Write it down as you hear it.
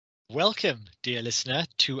Welcome, dear listener,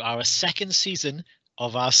 to our second season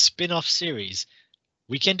of our spin-off series,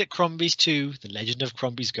 Weekend at Crombie's 2, The Legend of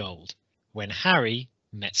Crombie's Gold, when Harry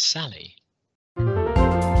met Sally.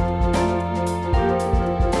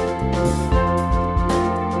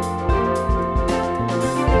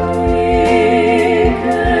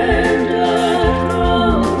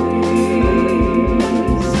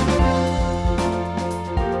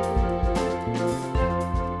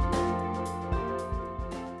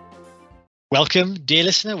 Welcome, dear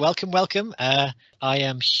listener. Welcome. I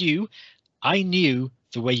am Hugh. I knew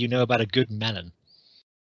the way you know about a good melon.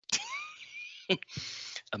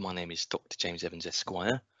 And my name is Dr. James Evans,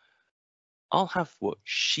 Esquire. I'll have what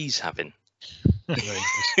she's having. Very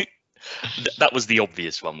good. That was the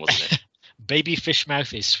obvious one, wasn't it? Baby fish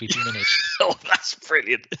mouth is sweeping the nation. Oh, that's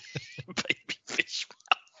brilliant. Baby fish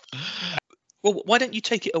mouth. Well, why don't you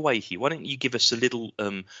take it away, Hugh? Why don't you give us a little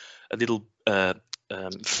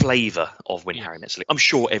flavour of When Harry Met Sally? I'm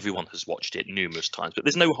sure everyone has watched it numerous times, but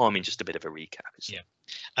there's no harm in just a bit of a recap.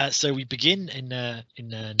 So we begin in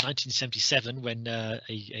 1977 when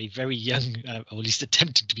a very young, or at least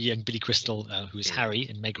attempting to be young, Billy Crystal, who is Harry,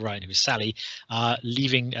 and Meg Ryan, who is Sally, are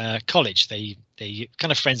leaving college. They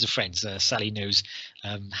kind of friends of friends. Sally knows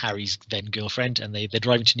Harry's then girlfriend, and they're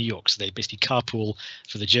driving to New York. So they basically carpool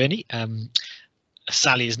for the journey.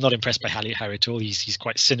 Sally is not impressed by Harry at all. He's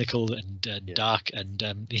quite cynical and dark,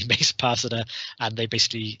 and he makes a pass at her, and they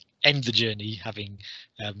basically end the journey, having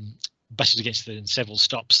butted against her in several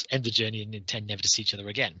stops, end the journey, and intend never to see each other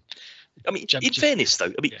again. I mean, in fairness,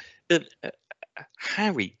 though,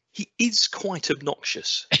 Harry, he is quite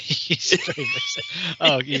obnoxious. He's very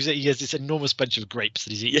much he has this enormous bunch of grapes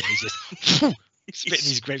that he's eating. He's just spitting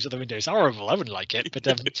these grapes out the window. It's horrible. I wouldn't like it, but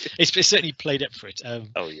it's certainly played up for it.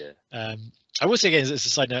 I will say again, as a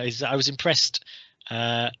side note, is I was impressed.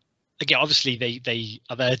 Again, obviously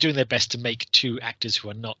they're doing their best to make two actors who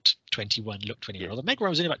are not 21 look 21. Although Meg Ryan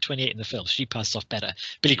was only about 28 in the film, she passed off better.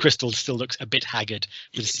 Billy Crystal still looks a bit haggard.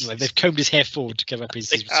 They've combed his hair forward to cover up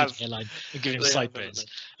his hairline and given him sideburns.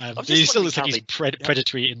 He still looks like he's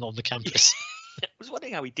predatory on the campus. I was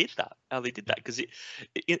wondering how they did that, because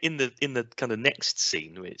in the kind of next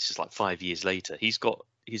scene, it's just like 5 years later, he's got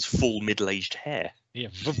his full middle-aged hair.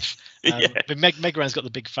 But Meg Ryan's got the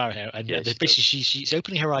big fur hair, and basically she's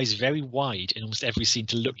opening her eyes very wide in almost every scene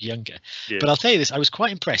to look younger. But I'll tell you this, I was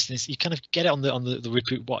quite impressed, and you kind of get it on the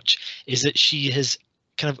repeat watch, is that she has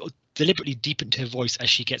kind of deliberately deepened her voice as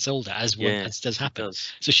she gets older, as does happen.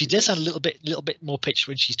 So she does sound a little bit more pitched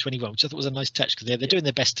when she's 21, which I thought was a nice touch, because they're doing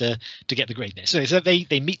their best to get the grade there. So they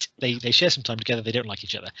meet, they share some time together. They don't like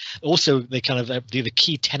each other. Also, they kind of the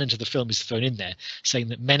key tenet of the film is thrown in there, saying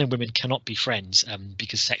that men and women cannot be friends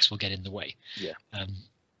because sex will get in the way.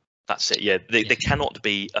 That's it. There cannot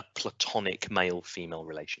be a platonic male-female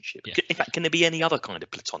relationship. In fact, can there be any other kind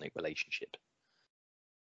of platonic relationship?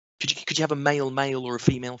 Could you have a male-male or a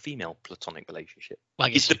female-female platonic relationship? Well,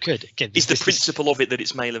 I guess you could. Again, is the principle of it that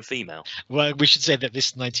it's male and female? Well, we should say that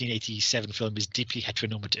this 1987 film is deeply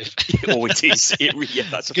heteronormative. Oh, it is.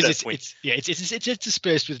 That's a fair point. It's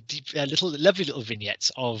interspersed with deep, lovely little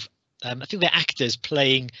vignettes of. I think they're actors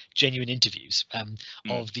playing genuine interviews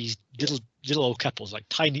of these little old couples, like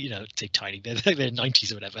tiny, say tiny, they're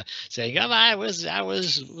 90s or whatever, saying, I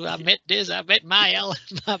met my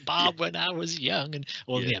Bob when I was young, and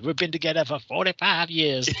we've been together for 45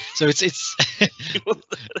 years. So it's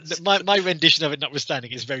my rendition of it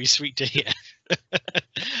notwithstanding, is very sweet to hear.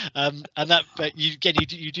 But you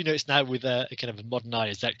do notice now with a kind of a modern eye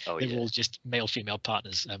is that they're all just male-female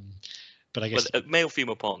partners. But I guess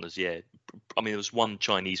male-female partners, I mean, there was one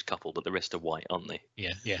Chinese couple, but the rest are white, aren't they?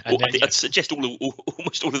 I'd suggest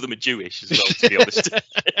almost all of them are Jewish as well, to be honest.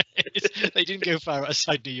 They didn't go far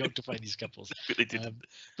outside New York to find these couples. They didn't.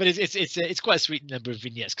 But it's quite a sweet number of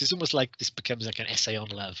vignettes, because it's almost like this becomes like an essay on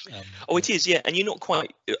love. It is, and you're not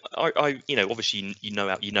quite. Obviously you know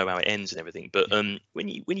how it ends and everything, but when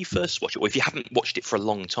you first watch it, or if you haven't watched it for a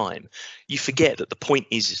long time, you forget that the point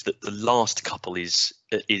is that the last couple is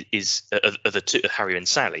the two, Harry and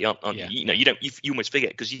Sally, aren't you? You almost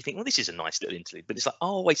forget, because you think, well, this is a nice little interlude, but it's like,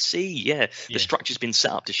 oh, I see, the structure's been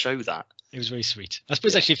set up to show that. It was very sweet. I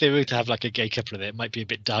suppose actually, if they were to have like a gay couple of it might be a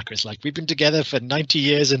bit darker. It's like, we've been together for 90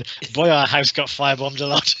 years, and boy, our house got firebombed a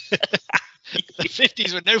lot. The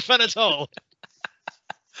 50s were no fun at all.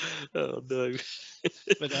 Oh no.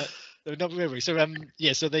 But not really. So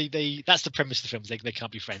so they that's the premise of the film. They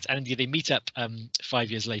can't be friends, and they meet up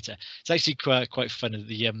 5 years later. It's actually quite fun.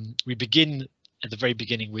 We begin at the very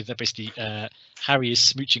beginning with basically Harry is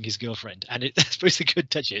smooching his girlfriend, and I suppose the good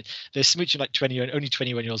touch it. They're smooching like only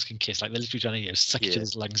 21-year-olds can kiss, like they're literally trying to suck each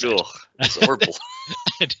other's lungs out. That's horrible.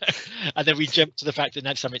 and then we jump to the fact that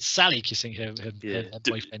next time it's Sally kissing her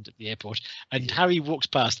boyfriend at the airport, and Harry walks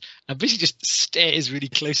past and basically just stares really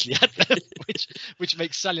closely at them, which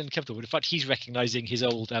makes Sally uncomfortable. In fact, he's recognizing his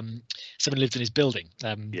old someone lived in his building.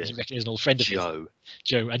 He recognizes an old friend of his,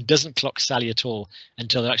 Joe, and doesn't clock Sally at all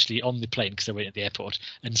until they're actually on the plane because they're waiting at the airport.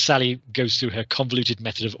 And Sally goes through her convoluted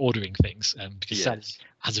method of ordering things because Sally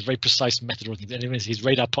has a very precise method of ordering things. Anyways, his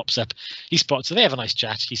radar pops up, he spots, so they have a nice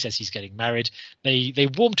chat. He says he's getting married. They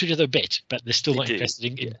warm to each other a bit, but they're still not interested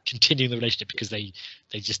in continuing the relationship because they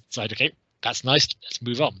just decide, okay, that's nice, let's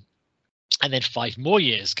move on. And then 5 more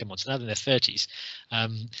years come on, so now they're in their 30s.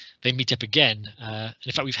 They meet up again. And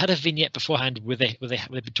in fact, we've had a vignette beforehand where they've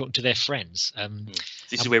been talking to their friends.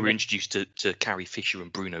 This is where we're introduced to Carrie Fisher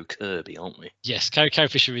and Bruno Kirby, aren't we? Yes, Carrie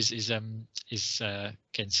Fisher is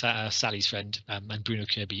again Sally's friend, and Bruno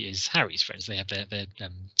Kirby is Harry's friends. They have their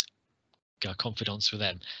confidants for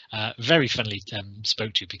them. Very funnily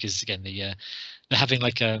spoke to, because again they're having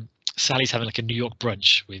like Sally's having like a New York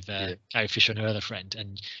brunch with Carrie Fisher and her other friend,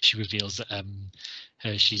 and she reveals that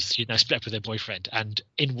she's now split up with her boyfriend, and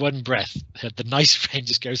in one breath the nice friend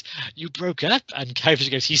just goes, "You broke up?" And Carrie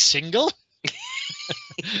Fisher goes, "He's single."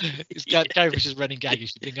 Carrie Fisher's running gag.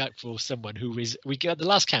 She's been out for someone who is, we got the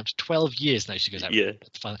last count, 12 years now she goes out. And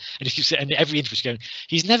and every interview she's going,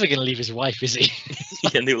 "He's never going to leave his wife, is he?"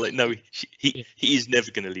 And they were like, "No, he is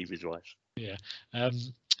never going to leave his wife."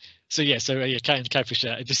 Carrie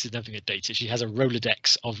Fisher, this is nothing that dates it. She has a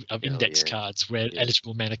Rolodex of index cards where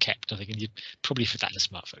eligible men are kept. I think, and you probably fit that in a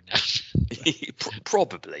smartphone now.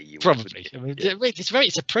 Probably. I mean,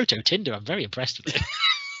 it's a proto Tinder. I'm very impressed with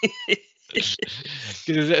it.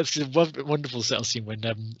 It's a wonderful settle scene when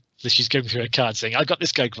she's going through her card saying, "I got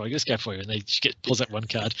this guy for you, and she pulls up one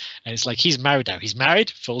card, and it's like, he's married now. He's married.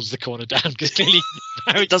 Folds the corner down because clearly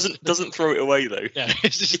married. doesn't throw it away though. Yeah,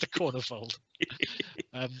 it's just the corner fold.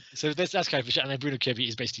 So that's Carrie Fisher, and then Bruno Kirby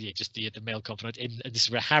is basically just the male confidant. And this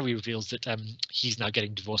is where Harry reveals that he's now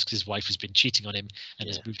getting divorced because his wife has been cheating on him and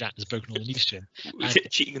has moved out and has broken all the news to him.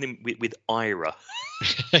 Cheating on him with Ira.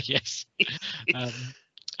 Yes.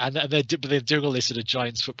 And they're doing all this at a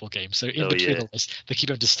Giants football game. So in between all this, they keep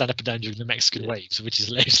having to stand up and down during the Mexican waves, which is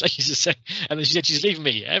hilarious. Like he's just saying, and then she said, "She's leaving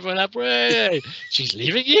me. Everyone up, way!" She's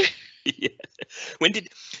leaving you. Yeah. When did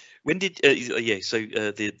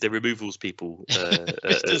the removals people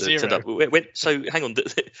Mr. Zero. turned up. So hang on,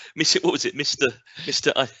 what was it, Mr.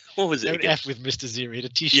 What was it? Don't again? F with Mr. Zero. He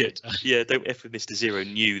had a T-shirt. Yeah, don't F with Mr. Zero.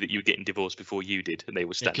 Knew that you were getting divorced before you did, and they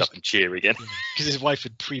would stand up and cheer again. Because his wife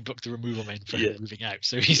had pre-booked the removal men for her moving out,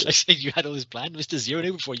 so he's like saying, "You had all this planned, Mr. Zero,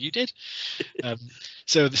 knew before you did."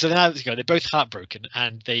 So now they're both heartbroken,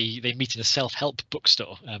 and they meet in a self-help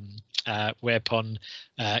bookstore. Whereupon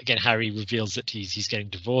again Harry reveals that he's getting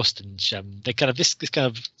divorced, and they kind of this kind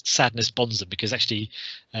of sadness bonds them, because actually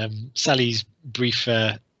Sally's brief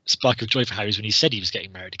spark of joy for Harry is when he said he was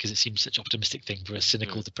getting married, because it seems such an optimistic thing for a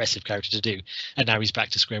cynical, depressive character to do, and now he's back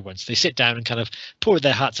to square one. So they sit down and kind of pour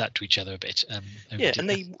their hearts out to each other a bit. And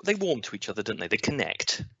they warm to each other, don't they? They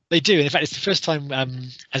connect. They do, and in fact, it's the first time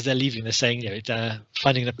as they're leaving, they're saying,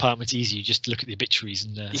 finding an apartment's easy. You just look at the obituaries,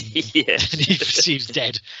 and and he perceives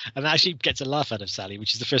dead, and that actually gets a laugh out of Sally,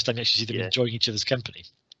 which is the first time you actually see them enjoying each other's company.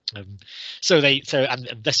 And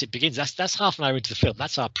thus it begins. That's half an hour into the film.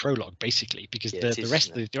 That's our prologue, basically, because the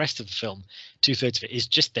rest of the film, 2/3 of it, is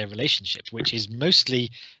just their relationship, which is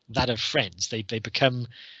mostly that of friends. They become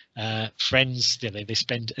friends. They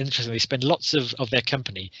spend lots of their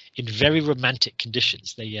company in very romantic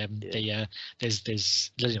conditions. There's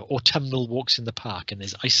autumnal walks in the park, and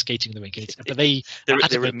there's ice skating in the rink.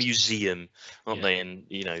 They're a museum, aren't they?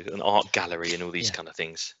 And an art gallery and all these kind of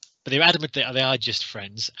things. But they're adamant that they are just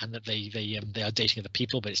friends, and that they are dating other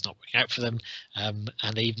people, but it's not working out for them. And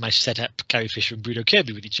they even managed to set up Carrie Fisher and Bruno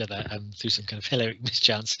Kirby with each other through some kind of heroic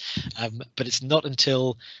mischance. But it's not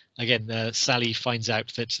until Sally finds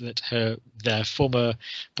out that their former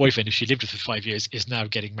boyfriend, who she lived with for 5 years, is now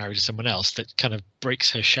getting married to someone else, that kind of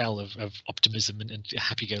breaks her shell of optimism and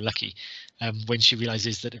happy-go-lucky, when she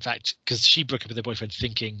realizes that, in fact, because she broke up with her boyfriend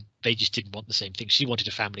thinking they just didn't want the same thing. She wanted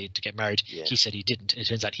a family and to get married. Yeah. He said he didn't. And it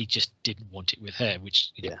turns out he just didn't want it with her,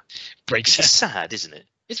 which breaks her. It's sad, isn't it?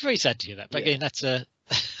 It's very sad to hear that. But again, that's again,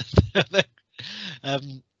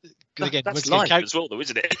 that's life as well, though,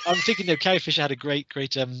 isn't it? I'm thinking, Carrie Fisher had a great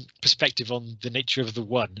perspective on the nature of the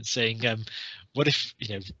one, saying, what if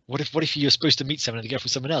you're supposed to meet someone and go for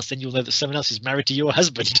someone else, then you'll know that someone else is married to your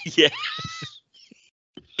husband. Yeah.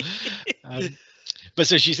 But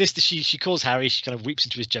so she calls Harry, she kind of weeps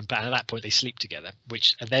into his jumper, and at that point they sleep together,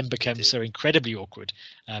 which then becomes so incredibly awkward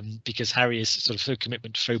because Harry is sort of so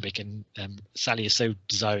commitment phobic, and Sally is so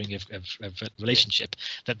desiring of a relationship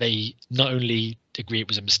that they not only agree it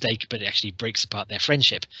was a mistake, but it actually breaks apart their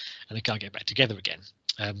friendship, and they can't get back together again.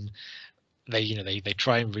 They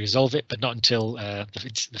try and resolve it, but not until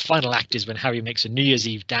the final act is when Harry makes a New Year's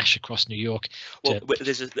Eve dash across New York. Well,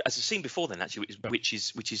 there's a scene before then actually, which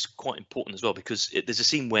is quite important as well, because there's a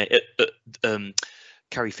scene where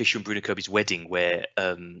Carrie Fisher and Bruno Kirby's wedding, where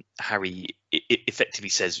Harry effectively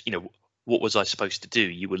says, what was I supposed to do?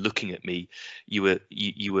 You were looking at me. You were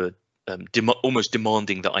almost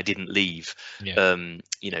demanding that I didn't leave,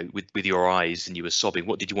 with your eyes, and you were sobbing.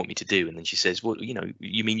 What did you want me to do? And then she says, well,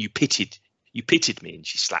 you mean you pitied me, and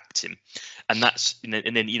she slapped him. And that's, and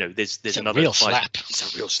then there's it's another real slap.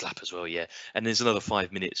 It's a real slap as well, yeah. And there's another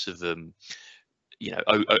 5 minutes of another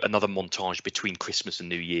montage between Christmas and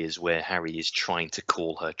New Year's where Harry is trying to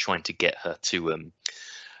call her, trying to get her to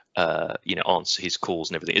answer his calls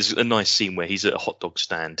and everything. It's a nice scene where he's at a hot dog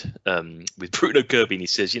stand with Bruno Kirby, and he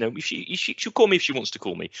says, she'll call me if she wants to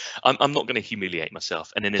call me. I'm not going to humiliate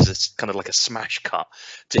myself. And then there's a kind of like a smash cut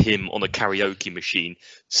to him on a karaoke machine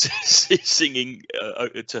singing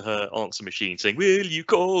to her answer machine, saying, "Will you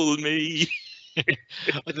call me?"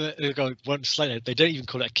 One slightly, they don't even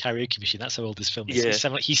call it a karaoke machine. That's how old this film is. Yeah.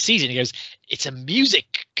 He sees it and he goes, "It's a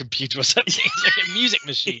music computer or something." It's like a music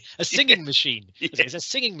machine, a singing machine. It's a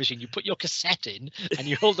singing machine. You put your cassette in and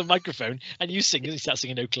you hold the microphone and you sing, and you start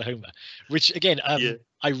singing Oklahoma, which again, I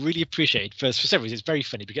really appreciate for several reasons. It's very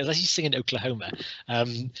funny because as he's singing Oklahoma,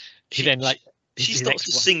 he then she starts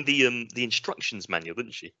to sing the instructions manual,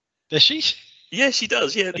 doesn't she? Does she? Yeah, she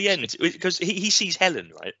does. Yeah, at the end, because he sees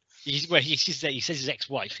Helen, right? He says his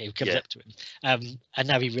ex-wife who comes up to him, and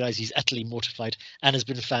now he realizes he's utterly mortified and has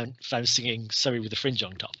been found singing "Sorry" with a fringe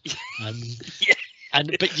on top.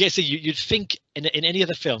 So you'd think in any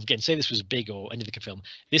other film, again, say this was Big or any other film,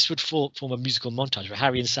 this would form a musical montage where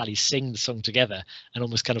Harry and Sally sing the song together and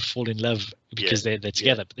almost kind of fall in love because they're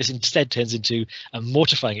together. But this instead turns into a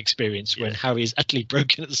mortifying experience when Harry is utterly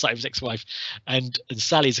broken at the sight of his ex-wife, and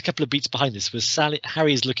Sally is a couple of beats behind this, where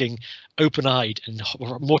Harry is looking open-eyed and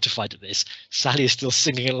mortified at this. Sally is still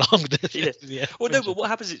singing along. Well, no, but what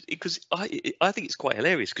happens is, because I think it's quite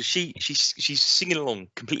hilarious, because she's singing along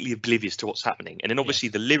completely oblivious to what's happening, and then obviously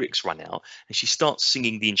the lyrics run out, and she starts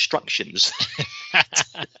singing the instructions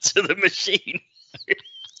to the machine.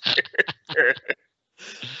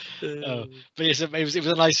 But yes, it was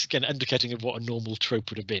a nice kind of undercutting of what a normal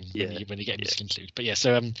trope would have been when you get music interlude. But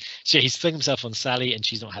so he's throwing himself on Sally, and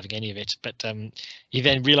she's not having any of it. But he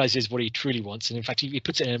then realizes what he truly wants, and in fact, he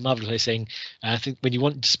puts it in a marvelous way, saying, "I think when you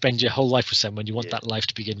want to spend your whole life with someone, you want that life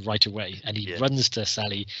to begin right away." And he runs to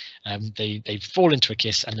Sally. They fall into a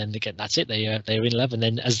kiss, and then again, that's it. They're in love, and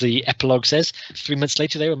then, as the epilogue says, 3 months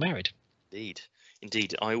later they were married. Indeed.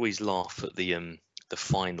 I always laugh at the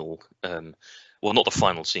final. Well, not the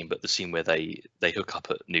final scene, but the scene where they hook up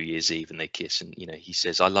at New Year's Eve and they kiss, and he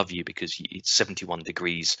says, "I love you because it's 71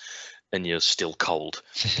 degrees and you're still cold,"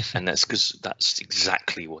 and that's because that's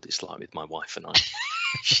exactly what it's like with my wife and I.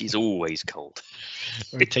 She's always cold.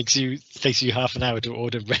 It takes you half an hour to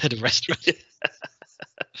order at a restaurant.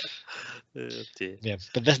 Oh, dear. Yeah,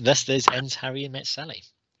 but thus ends Harry and Met Sally.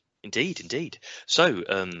 Indeed. So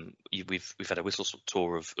we've had a whistle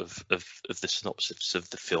tour of the synopsis of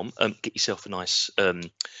the film. Get yourself a nice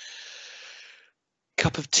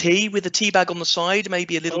cup of tea with a tea bag on the side,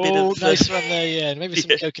 maybe a little bit of nice one there, maybe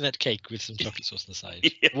some coconut cake with some chocolate sauce on the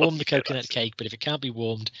side. Warm the coconut cake, but if it can't be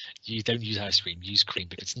warmed, you don't use ice cream. Use cream.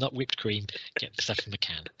 If it's not whipped cream, get the stuff from the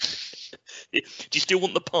can. Do you still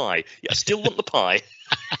want the pie? Yeah, I still want the pie.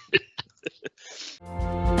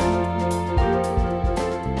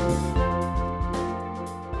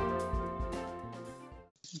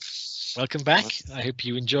 Welcome back. I hope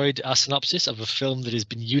you enjoyed our synopsis of a film that has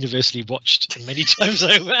been universally watched many times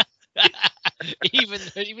over. even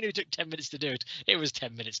if it took 10 minutes to do it, it was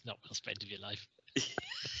 10 minutes not well spent of your life.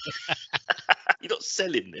 You're not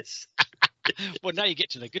selling this. Well, now you get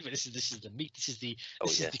to the good bit. This is the meat. This is the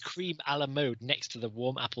cream a la mode next to the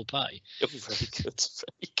warm apple pie. Oh, very good.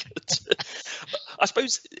 I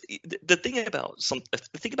suppose the thing about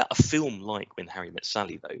a film like When Harry Met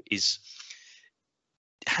Sally, though, is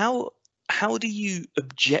how do you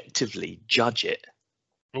objectively judge it?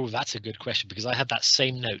 Oh, that's a good question, because I had that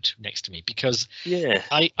same note next to me, because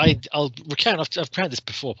I'll recount, I've recounted this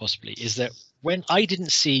before possibly, is that when I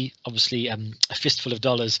didn't see, obviously, A Fistful of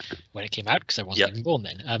Dollars when it came out, because I wasn't even born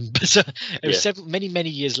then, but it was many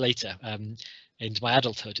years later, into my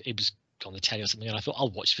adulthood, it was on the telly or something, and I thought,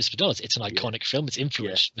 I'll watch Fist for Dollars. It's an iconic film. It's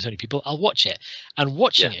influenced so many people. I'll watch it. And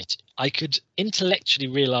watching it, I could intellectually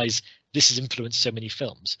realize this has influenced so many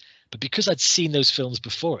films. But because I'd seen those films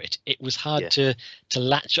before it was hard to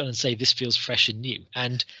latch on and say this feels fresh and new.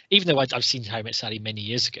 And even though I've seen How I Met Sally many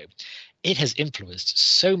years ago, it has influenced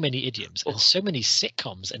so many idioms and so many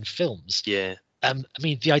sitcoms and films. Yeah. I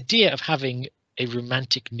mean, the idea of having a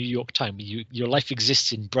romantic New York time, your life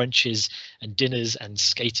exists in brunches and dinners and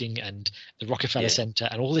skating and the Rockefeller Center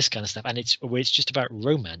and all this kind of stuff, and it's just about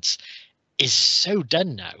romance, is so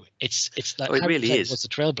done now. It's like it really is. Was the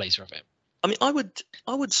trailblazer of it. I mean, I would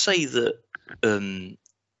say that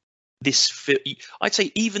I'd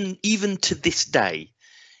say even to this day,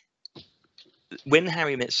 When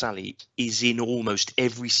Harry Met Sally is in almost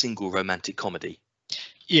every single romantic comedy.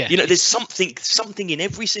 Yeah, there's something in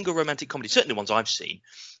every single romantic comedy, certainly the ones I've seen,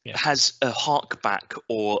 has a hark back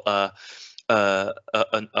or a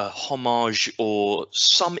homage or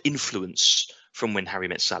some influence from When Harry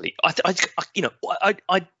Met Sally.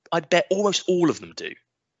 I'd bet almost all of them do.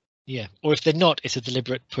 Yeah, or if they're not, it's a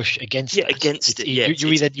deliberate push against it. Against it.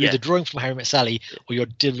 You're either drawing from Harry Met Sally, or you're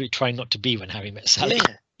deliberately trying not to be When Harry Met Sally.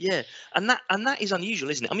 Yeah, and that is unusual,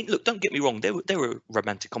 isn't it? I mean, look, don't get me wrong. There were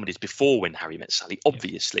romantic comedies before When Harry Met Sally,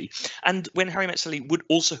 obviously, and When Harry Met Sally would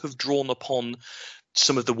also have drawn upon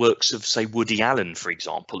some of the works of, say, Woody Allen, for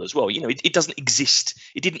example, as well. It doesn't exist.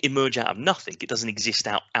 It didn't emerge out of nothing. It doesn't exist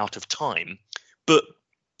out of time. But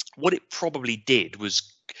what it probably did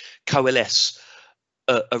was coalesce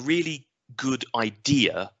a really good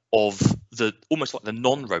idea of the almost like the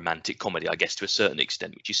non-romantic comedy, I guess, to a certain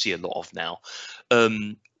extent, which you see a lot of now.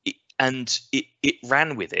 And it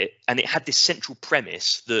ran with it, and it had this central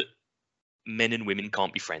premise that men and women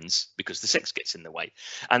can't be friends because the sex gets in the way.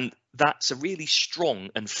 And that's a really strong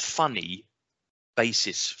and funny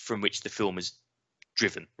basis from which the film is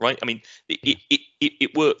driven, right? I mean,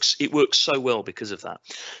 it works so well because of that.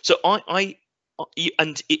 So I've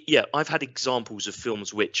had examples of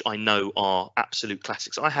films which I know are absolute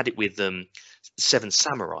classics. I had it with Seven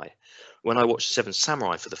Samurai. When I watched Seven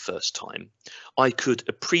Samurai for the first time, I could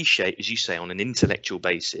appreciate, as you say, on an intellectual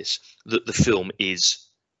basis, that the film is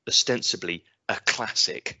ostensibly a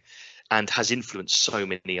classic and has influenced so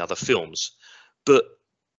many other films. But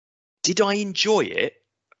did I enjoy it?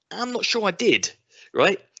 I'm not sure I did.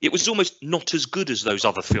 Right? It was almost not as good as those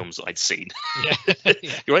other films that I'd seen.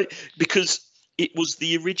 Right? Because it was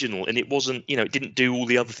the original, and it wasn't, it didn't do all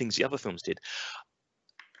the other things the other films did.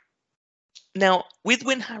 Now, with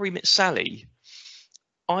When Harry Met Sally,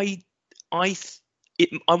 I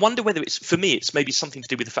wonder whether for me, it's maybe something to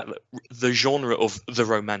do with the fact that the genre of the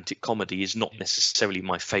romantic comedy is not necessarily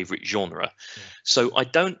my favorite genre. Yeah. So I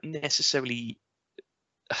don't necessarily,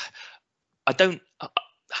 I can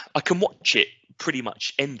watch it pretty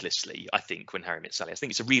much endlessly, I think, When Harry Met Sally. I think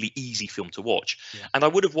it's a really easy film to watch. Yeah. And I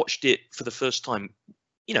would have watched it for the first time,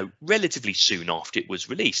 relatively soon after it was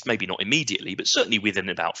released. Maybe not immediately, but certainly within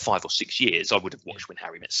about 5 or 6 years, I would have watched When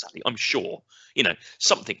Harry Met Sally. I'm sure,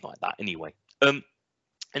 something like that anyway. And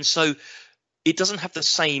so it doesn't have the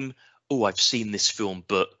same, I've seen this film,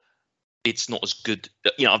 but it's not as good.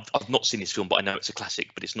 I've not seen this film, but I know it's a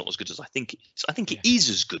classic, but it's not as good as I think it is. I think it is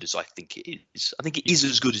as good as I think it is. I think it is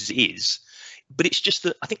as good as it is. But it's just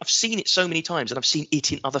that I think I've seen it so many times, and I've seen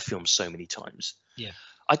it in other films so many times. Yeah.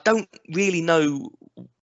 I don't really know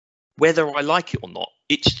whether I like it or not.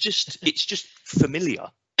 It's just familiar.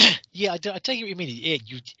 Yeah, I take it what you mean. Yeah,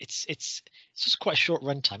 it's just quite a short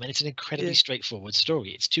runtime, and it's an incredibly straightforward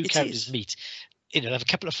story. It's two characters meet. They have a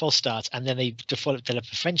couple of false starts, and then they develop a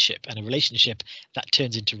friendship and a relationship that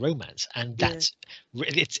turns into romance. And that's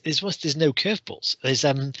there's no curveballs. There's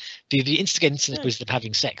the instigating incident was them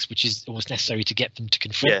having sex, which is almost necessary to get them to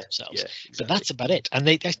confront themselves. Yeah, exactly. But that's about it. And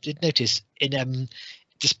they did notice in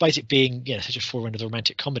despite it being such a forerunner of the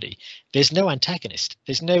romantic comedy, there's no antagonist.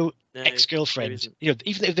 There's no ex-girlfriend. Even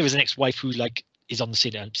if there was an ex-wife who is on the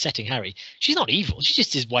scene upsetting Harry, she's not evil. She's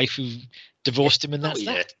just his wife who divorced him, and that's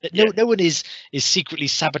that. No one is secretly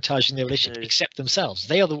sabotaging their relationship except themselves.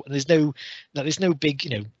 They are there's no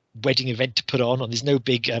big wedding event to put on, or there's no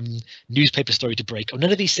big newspaper story to break, or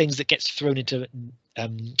none of these things that gets thrown into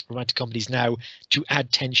romantic comedies now to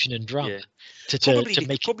add tension and drama. To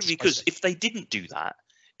make probably because if they didn't do that,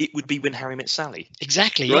 it would be When Harry Met Sally.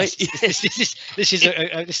 Exactly. Right. Yes. this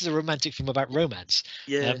is a romantic film about romance.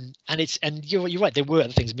 Yeah. And you're right. There were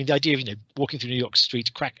other things. I mean, the idea of walking through New York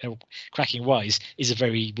Street cracking wise is a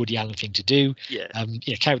very Woody Allen thing to do. Yeah.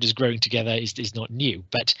 Characters growing together is not new.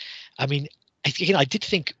 But I mean, I did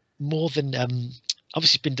think more than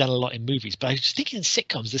obviously it's been done a lot in movies, but I was thinking in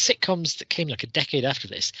sitcoms, the sitcoms that came like a decade after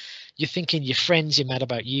this, you're thinking Your Friends, You're Mad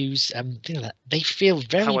About Yous, things like that. They feel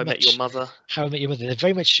very How much I Met Your Mother. How I Met Your Mother. They're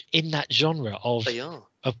very much in that genre of They are.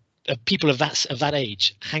 of people of that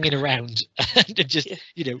age hanging around and just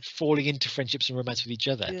falling into friendships and romance with each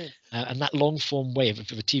other. And that long form way of a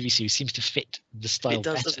TV series seems to fit the style. It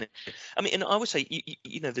does, better. doesn't it? I mean, and I would say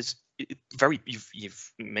there's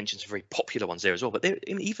you've mentioned some very popular ones there as well, but there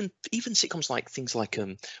even sitcoms like things like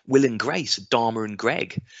Will and Grace, Dharma and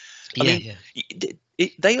Greg. They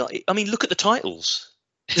are. I mean, look at the titles.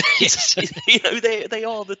 Yes. they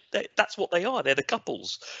are that's what they are. They're the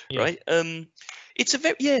couples, right? It's a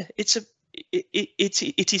very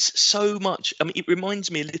it is so much. I mean, it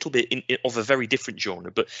reminds me a little bit of a very different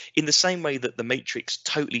genre, but in the same way that The Matrix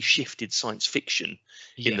totally shifted science fiction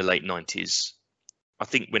in the late 90s, I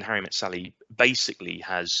think When Harry Met Sally basically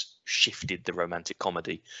has shifted the romantic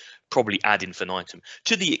comedy, probably ad infinitum,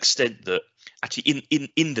 to the extent that actually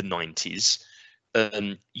in the 90s,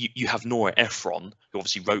 you have Nora Ephron, who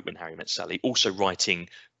obviously wrote When Harry Met Sally, also writing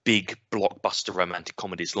big blockbuster romantic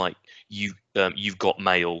comedies like You've Got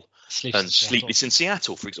Mail and Sleepless in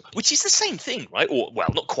Seattle, for example, which is the same thing, right? Or, well,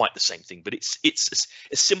 not quite the same thing, but it's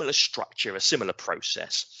a similar structure, a similar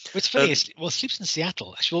process. What's funny is, Sleepless in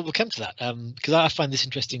Seattle, actually, we'll come to that, because I find this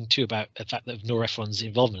interesting too about the fact that Nora Ephron's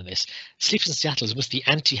involvement in this. Sleepless in Seattle is almost the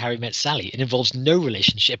anti-Harry Met Sally. It involves no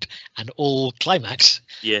relationship and all climax.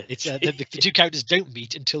 Yeah. It's the two characters don't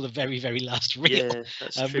meet until the very, very last reel,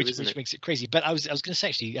 that's true, which makes it crazy. But I was going to say,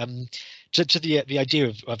 actually, to the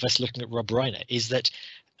idea of us looking at Rob Reiner is that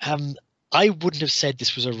I wouldn't have said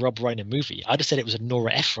this was a Rob Reiner movie. I'd have said it was a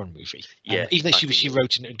Nora Ephron movie. Even though she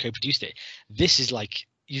wrote and co-produced it. This is like,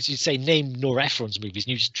 you say name Nora Ephron's movies,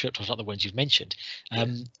 and you just tripped off the ones you've mentioned.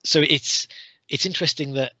 So it's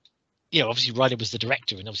interesting that, obviously Reiner was the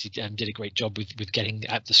director and obviously did a great job with getting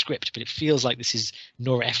out the script, but it feels like this is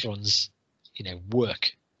Nora Ephron's,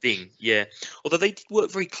 work. Thing, yeah. Although they did work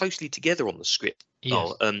very closely together on the script.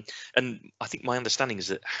 Yes. And I think my understanding is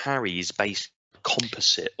that Harry is based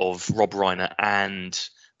composite of Rob Reiner and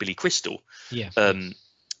Billy Crystal,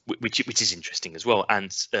 which is interesting as well.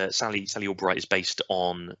 And Sally Albright is based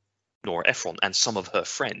on Nora Ephron and some of her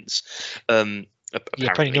friends.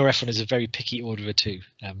 Apparently Nora Ephron is a very picky orderer too.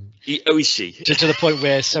 Is she? To the point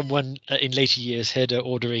where someone in later years heard her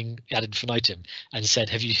ordering ad infinitum and said,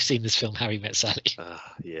 "Have you seen this film, Harry Met Sally?"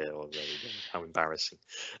 Yeah, well, there we go. How embarrassing.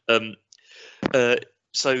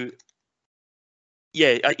 So.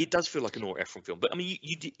 Yeah, it does feel like a Nora Ephron film, but I mean,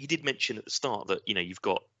 you did mention at the start that you've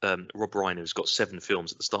got Rob Reiner has got 7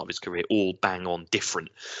 films at the start of his career, all bang on different,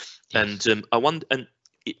 and I wonder, and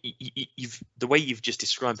the way you've just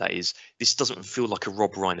described that is this doesn't feel like a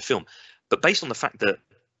Rob Reiner film, but based on the fact that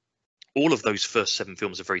all of those first 7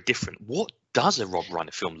 films are very different, what does a Rob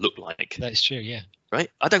Reiner film look like? That's true, yeah. Right,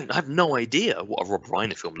 I have no idea what a Rob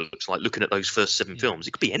Reiner film looks like. Looking at those first 7 films,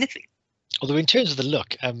 it could be anything. Although in terms of the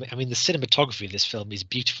look, I mean, the cinematography of this film is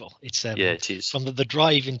beautiful. It's it is. From the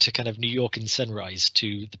drive into kind of New York and sunrise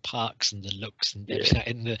to the parks and the looks and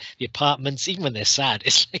in the apartments, even when they're sad,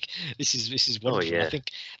 it's like this is wonderful. I think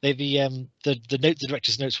the note the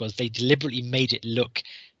director's notes was they deliberately made it look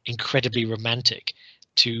incredibly romantic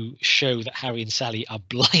to show that Harry and Sally are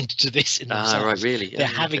blind to this in themselves. Right, really? They're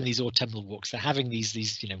having these autumnal walks. They're having these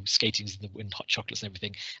skatings in hot chocolates and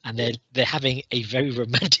everything, and they're having a very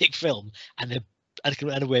romantic film, and they're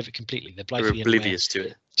unaware of it completely. They're oblivious to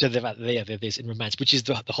it. To the fact that they're this in romance, which is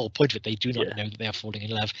the whole point of it. They do not know that they are falling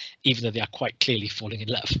in love, even though they are quite clearly falling in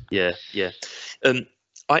love. Yeah.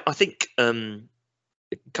 I think a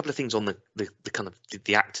couple of things on the kind of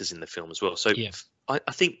the actors in the film as well. So I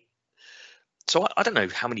think. So I don't know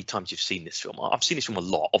how many times you've seen this film. I've seen this film a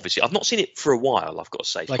lot, obviously. I've not seen it for a while, I've got to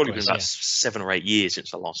say. It's probably been about 7 or 8 years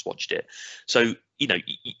since I last watched it. So,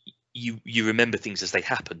 you remember things as they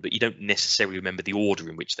happen, but you don't necessarily remember the order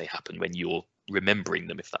in which they happen when you're remembering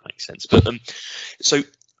them, if that makes sense. But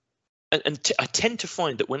I tend to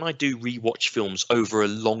find that when I do rewatch films over a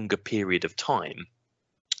longer period of time,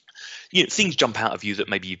 things jump out of you that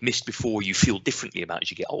maybe you've missed before, you feel differently about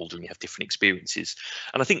as you get older and you have different experiences.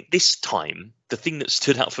 And I think this time, the thing that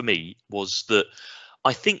stood out for me was that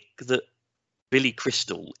I think that Billy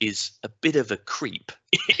Crystal is a bit of a creep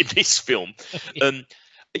in this film. I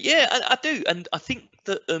do. And I think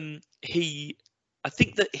that he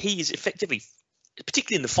is effectively,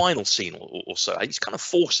 particularly in the final scene or so, he's kind of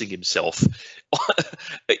forcing himself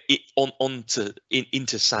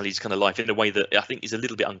into Sally's kind of life in a way that I think is a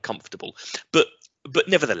little bit uncomfortable. But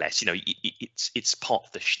nevertheless, it's part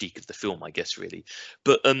of the shtick of the film, I guess, really.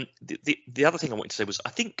 But the other thing I wanted to say was I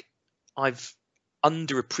think I've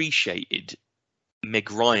underappreciated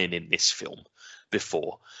Meg Ryan in this film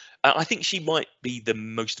before. I think she might be the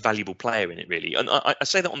most valuable player in it, really. And I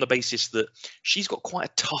say that on the basis that she's got quite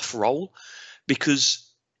a tough role,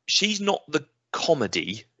 because she's not the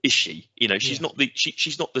comedy, is she? You know, she's not the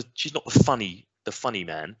she's not the funny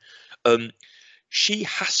man. She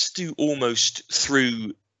has to almost,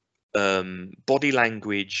 through body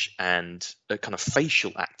language and kind of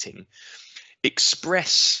facial acting,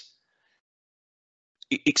 express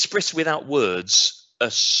without words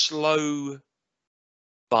a slow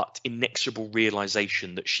but inexorable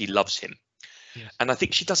realization that she loves him. And I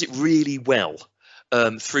think she does it really well,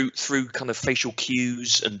 through kind of facial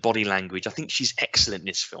cues and body language. I think she's excellent in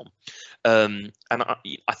this film, and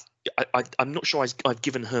I'm not sure I've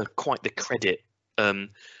given her quite the credit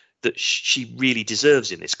that she really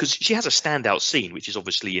deserves in this, because she has a standout scene, which is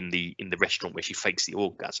obviously in the restaurant where she fakes the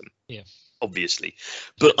orgasm. Obviously,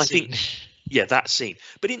 but I think that scene.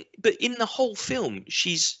 But in the whole film,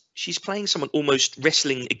 she's playing someone almost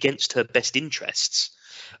wrestling against her best interests.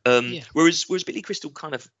 Whereas Billy Crystal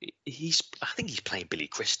I think he's playing Billy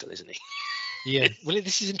Crystal, isn't he? Well,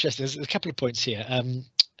 this is interesting. There's a couple of points here.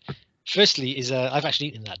 Firstly, is I've actually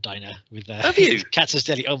eaten that diner with Have you? Katz's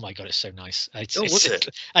Deli. Oh my god, it's so nice. Was it?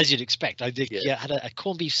 As you'd expect. I did. Had a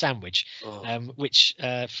corned beef sandwich, which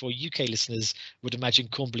for UK listeners would imagine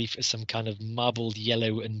corned beef as some kind of marbled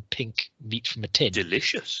yellow and pink meat from a tin.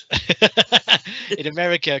 Delicious. In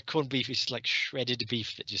America, corned beef is like shredded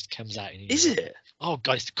beef that just comes out. Is it? Oh,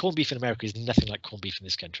 guys, corned beef in America is nothing like corned beef in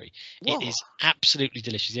this country. It is absolutely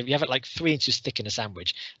delicious. You have it like 3 inches thick in a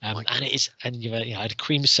sandwich, and it is. And I had a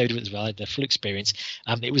cream soda as well. I had the full experience.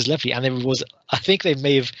 It was lovely, and there was. I think they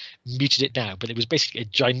may have muted it now, but it was basically a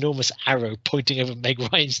ginormous arrow pointing over Meg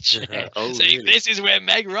Ryan's chair, saying, really? "This is where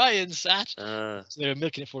Meg Ryan sat." So they were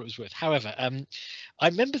milking it for what it was worth. However, I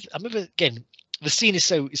remember again. The scene is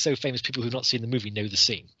so famous. People who've not seen the movie know the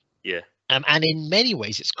scene. And in many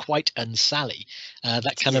ways, it's quite un-Sally.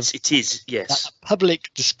 That kind of it is, yes. That public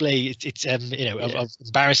display, of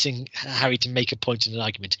embarrassing Harry to make a point in an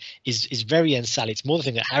argument is very un-Sally. It's more the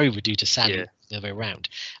thing that Harry would do to Sally the other way around.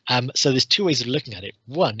 So there's two ways of looking at it.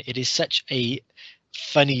 One, it is such a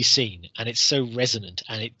funny scene, and it's so resonant,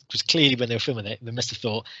 and it was clearly when they were filming it, they must have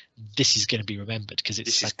thought this is going to be remembered because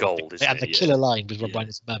it's like gold. And the killer line with Rob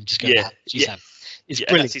Reiner's mum just going, it's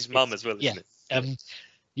brilliant. That's his mum as well, isn't it?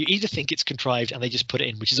 You either think it's contrived and they just put it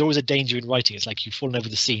in, which is always a danger in writing. It's like you've fallen over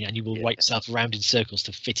the scene and you will write yourself around in circles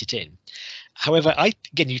to fit it in. However,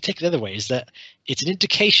 you take it the other way, is that it's an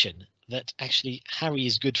indication that actually Harry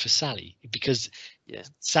is good for Sally, because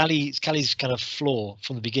Sally's kind of flaw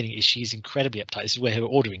from the beginning is she's incredibly uptight. This is where her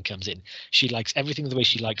ordering comes in. She likes everything the way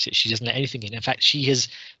she likes it. She doesn't let anything in. In fact, she has,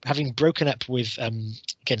 having broken up with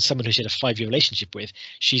someone who she had a 5-year relationship with,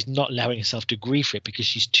 she's not allowing herself to grieve for it because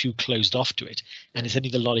she's too closed off to it. And it's only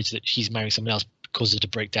the knowledge that she's marrying someone else causes her to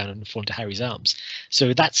break down and fall into Harry's arms.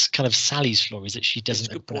 So that's kind of Sally's flaw, is that she doesn't.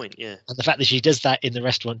 That's a good point. And the fact that she does that in the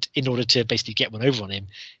restaurant in order to basically get one over on him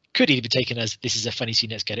could either be taken as this is a funny scene,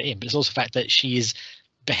 let's get it in, but it's also the fact that she is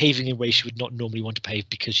behaving in ways she would not normally want to behave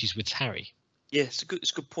because she's with Harry. Yeah, it's a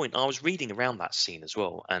good point. I was reading around that scene as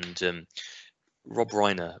well, and Rob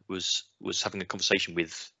Reiner was having a conversation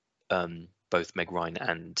with both Meg Ryan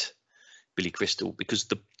and Billy Crystal, because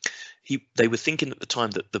they were thinking at the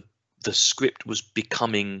time that the script was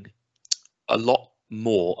becoming a lot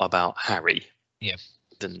more about Harry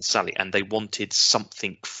than Sally, and they wanted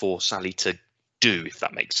something for Sally to do, if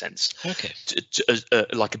that makes sense. Okay.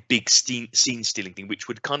 Like a big scene stealing thing, which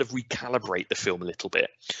would kind of recalibrate the film a little bit.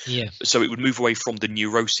 Yeah. So it would move away from the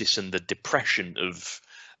neurosis and the depression of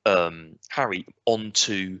Harry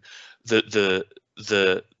onto the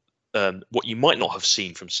what you might not have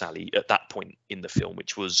seen from Sally at that point in the film,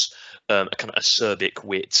 which was a kind of acerbic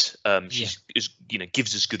wit. She's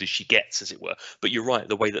gives as good as she gets, as it were. But you're right,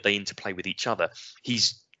 the way that they interplay with each other,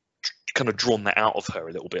 he's kind of drawn that out of her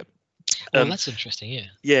a little bit. Well, that's interesting.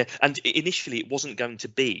 Yeah, and initially it wasn't going to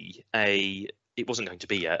be a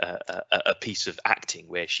piece of acting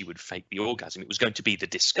where she would fake the orgasm. It was going to be the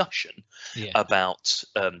discussion about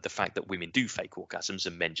the fact that women do fake orgasms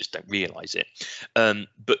and men just don't realize it.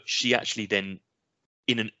 But she actually then,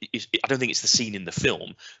 I don't think it's the scene in the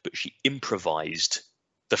film, but she improvised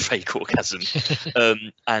the fake orgasm,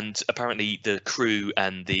 and apparently the crew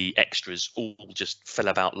and the extras all just fell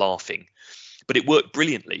about laughing. But it worked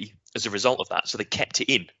brilliantly as a result of that, so they kept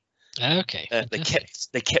it in. Okay.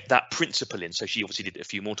 They kept that principle in, so she obviously did it a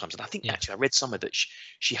few more times. And I think actually I read somewhere that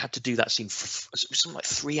she had to do that scene for something like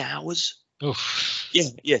 3 hours. Oof.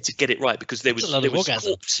 Yeah, to get it right, because there was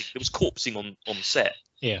corpsing on set.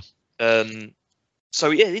 Yeah.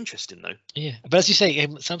 So yeah, interesting though. Yeah, but as you say,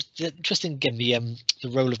 sounds interesting again the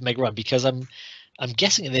role of Meg Ryan, because I'm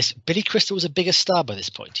guessing in this Billy Crystal was a bigger star by this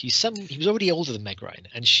point. He was already older than Meg Ryan,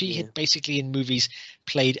 and she had basically in movies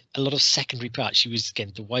played a lot of secondary parts. She was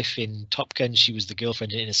again the wife in Top Gun. She was the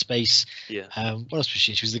girlfriend in Inner Space. Yeah. What else was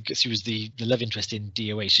she? She was the love interest in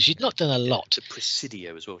DOA. So she'd not done a lot. The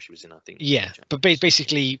Presidio as well. She was in, I think. Yeah, but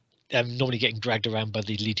basically. Normally getting dragged around by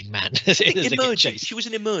the leading man. Emerging. She was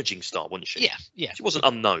an emerging star, wasn't she? Yeah. She wasn't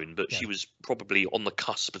unknown, but she was probably on the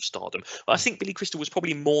cusp of stardom. I think Billy Crystal was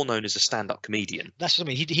probably more known as a stand-up comedian. That's what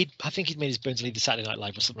I mean. I think he'd made his bones lead the Saturday Night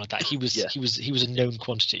Live or something like that. He was a known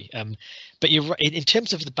quantity. But you're right, in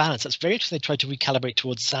terms of the balance, that's very interesting. They tried to recalibrate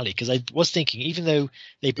towards Sally, because I was thinking, even though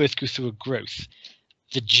they both go through a growth,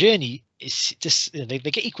 the journey is just they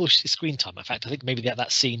get equal screen time. In fact, I think maybe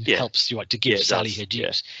that scene helps you to give Sally her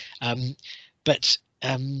dues.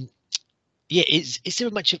 Is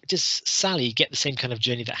there much does Sally get the same kind of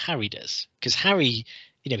journey that Harry does? Because Harry,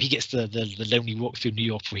 he gets the lonely walk through New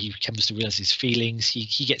York where he comes to realize his feelings.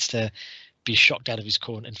 He gets to be shocked out of his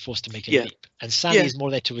corner and forced to make a leap. And Sally is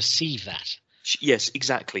more there to receive that. Yes,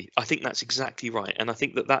 exactly. I think that's exactly right, and I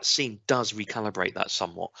think that scene does recalibrate that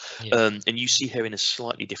somewhat. And you see her in a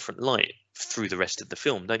slightly different light through the rest of the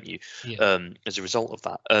film, don't you? As a result of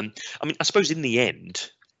that. I mean, I suppose in the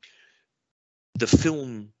end, the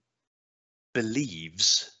film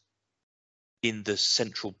believes in the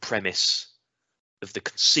central premise of the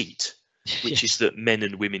conceit, which is that men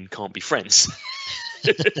and women can't be friends.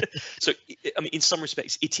 So, I mean, in some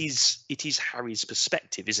respects, it is Harry's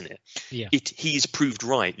perspective, isn't it? Yeah. He is proved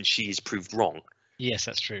right and she is proved wrong. Yes,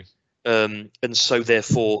 that's true. And so,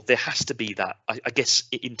 therefore, there has to be that. I guess,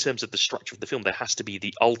 in terms of the structure of the film, there has to be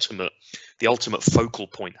the ultimate focal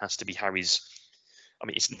point has to be Harry's. I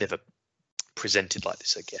mean, it's never presented like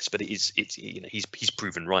this, I guess, but it's he's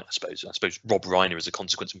proven right. I suppose Rob Reiner, as a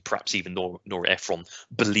consequence, and perhaps even Nora Ephron,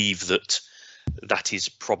 believe that is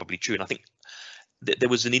probably true. And I think there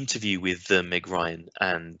was an interview with Meg Ryan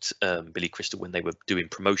and Billy Crystal when they were doing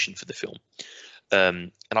promotion for the film,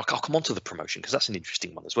 and I'll come on to the promotion because that's an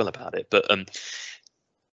interesting one as well about it. But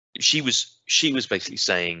she was basically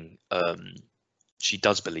saying she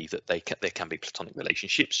does believe that there can be platonic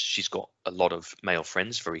relationships. She's got a lot of male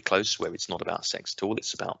friends, very close, where it's not about sex at all.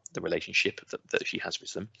 It's about the relationship that she has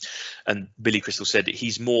with them. And Billy Crystal said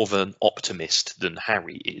he's more of an optimist than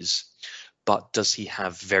Harry is. But does he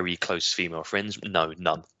have very close female friends? No,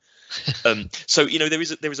 none. So there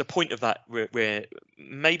is a point of that where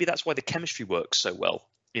maybe that's why the chemistry works so well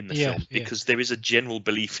in the film, because there is a general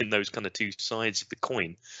belief in those kind of two sides of the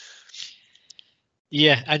coin.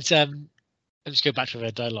 Yeah, and I'll just go back to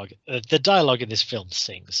the dialogue. The dialogue in this film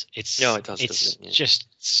sings. It does. It's just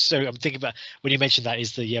so. I'm thinking about when you mentioned that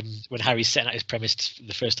is the when Harry's setting out his premise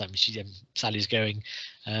the first time. Sally's going.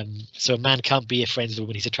 So a man can't be a friend with the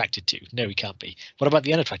woman he's attracted to. No, he can't be. What about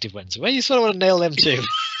the unattractive ones? Well, you sort of want to nail them too.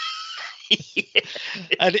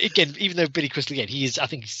 And again, even though Billy Crystal, again, I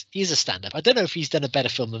think he's a stand-up. I don't know if he's done a better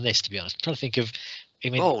film than this, to be honest. I'm trying to think of.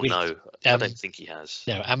 No, I don't think he has.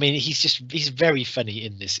 No, I mean he's very funny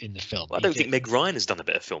in the film. Well, I don't think Meg Ryan has done a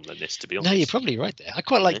better film than this, to be honest. No, you're probably right there. I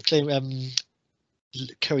quite like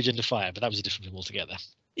Courage Under Fire, but that was a different film altogether.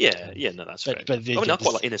 Yeah, no, that's fair. But I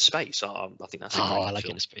quite like Inner Space. I think that's. I like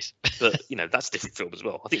Inner Space. But that's a different film as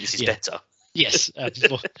well. I think this is better. Yes.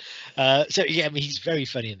 So yeah, I mean, he's very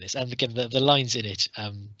funny in this, and again, the lines in it,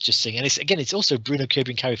 just sing, and it's also Bruno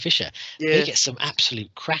Kirby and Carrie Fisher. Yeah. They get some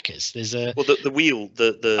absolute crackers. There's a the wheel,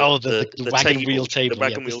 the wagon table, wheel table, the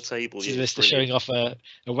wagon wheel table. So they're showing off a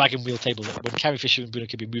wagon wheel table when Carrie Fisher and Bruno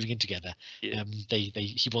Kirby are moving in together. Yeah.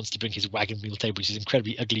 He wants to bring his wagon wheel table, which is an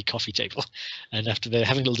incredibly ugly coffee table, and after they're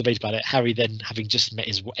having a little debate about it, Harry then, having just met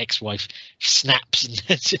his ex-wife, snaps and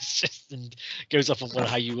just goes off on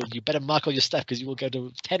how you better mark all your stuff because you will go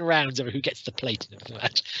to 10 rounds over who gets the plate and everything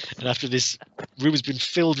like that. And after this room has been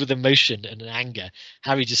filled with emotion and anger,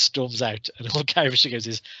 Harry just storms out, and all Carrie Fisher goes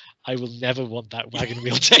is, "I will never want that wagon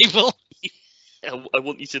wheel table." I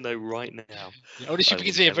want you to know right now. Only she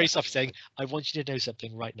begins very softly saying, "I want you to know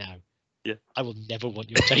something right now. Yeah, I will never want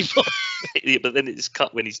your table." Yeah, but then it's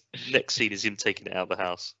cut when his next scene is him taking it out of the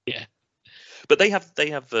house. Yeah, but they have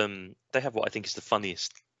what I think is the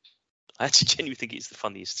funniest. I actually genuinely think it's the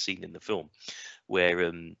funniest scene in the film, where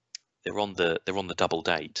they're on the double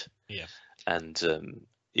date. Yeah, and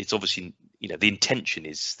it's obviously the intention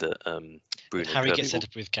is that Bruno Harry gets set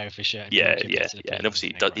up with Carrie Fisher. And and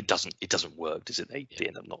obviously it doesn't work, does it? They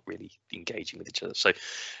end up not really engaging with each other. So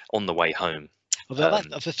on the way home, Although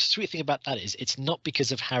the sweet thing about that is it's not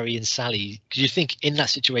because of Harry and Sally. Because you think in that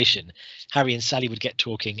situation, Harry and Sally would get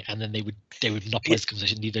talking, and then they would monopolize the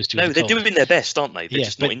conversation, leave those two. No, they're doing their best, aren't they? They're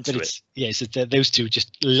just not into it. Yeah, so those two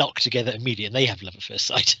just lock together immediately, and they have love at first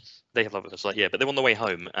sight. They have love at first sight, yeah. But they're on the way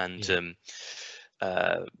home, and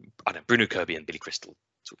I don't know, Bruno Kirby and Billy Crystal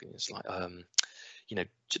talking. It's like,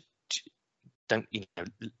 don't,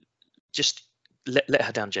 just let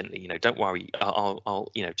her down gently. Don't worry.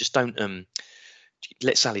 I'll just don't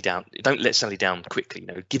let Sally down. Don't let Sally down quickly.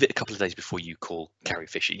 Give it a couple of days before you call Carrie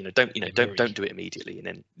Fisher. Don't do it immediately. And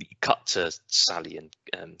then you cut to Sally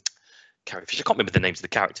and Carrie Fisher. I can't remember the names of the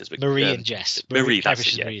characters, but Marie and Jess. Marie,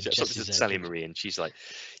 that's it. Marie Yeah, Sally and Marie, and she's like,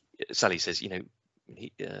 Sally says,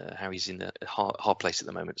 Harry's in a hard place at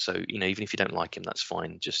the moment. So even if you don't like him, that's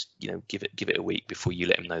fine. Just give it a week before you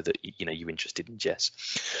let him know that you're interested in Jess.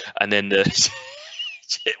 And then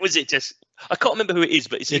was it Jess? I can't remember who it is,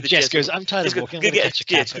 but it's either Jess goes, I'm tired of walking. I'm going to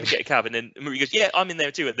get a cab. And then Marie goes, yeah, I'm in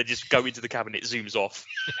there too. And they just go into the cab and it zooms off.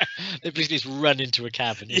 They basically just run into a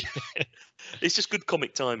cab. It's just good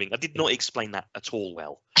comic timing. I did not explain that at all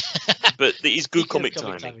well, but it is good comic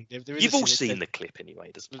timing. You've all seen the clip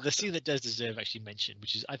anyway, doesn't it? The scene that does deserve actually mention,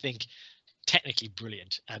 which is, I think, technically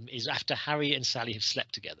brilliant, is after Harry and Sally have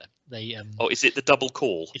slept together. They is it the double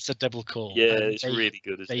call? It's a double call. Yeah, it's really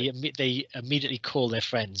good. They immediately call their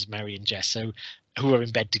friends Mary and Jess, who are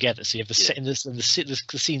in bed together. So you have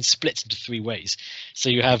the scene splits into three ways. So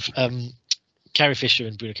you have Carrie Fisher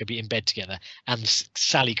and Bruno Kirby in bed together, and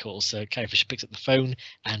Sally calls. So Carrie Fisher picks up the phone,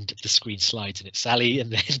 and the screen slides, and it's Sally. And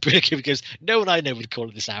then Bruno Kirby goes, "No one I know would call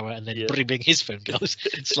at this hour." And then his phone goes,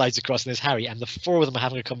 slides across, and there's Harry, and the four of them are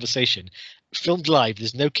having a conversation, filmed live.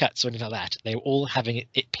 There's no cuts or anything like that. They're all having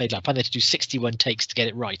it played live. And they had to do 61 takes to get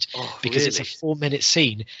it right, because it's a 4-minute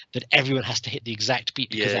scene that everyone has to hit the exact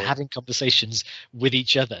beat, because they're having conversations with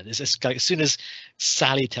each other. There's this, as soon as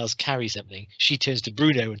Sally tells Carrie something, she turns to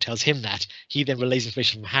Bruno and tells him that. He then relays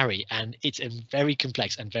information from Harry, and it's very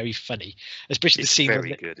complex and very funny, especially the scene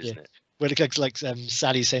very good, isn't it? Where it looks like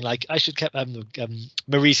Sally's saying, like, I should come.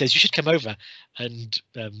 Marie says, you should come over, and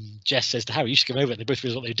Jess says to Harry, you should come over. And they both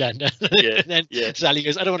realize what they've done. And then Sally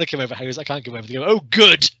goes, I don't want to come over. Harry goes, I can't come over. They go, oh,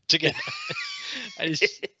 good, together. And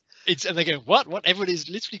and they go, what? Everyone is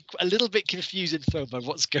literally a little bit confused and thrown by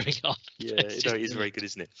what's going on. Yeah, it is very good,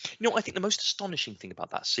 isn't it? I think the most astonishing thing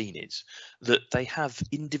about that scene is that they have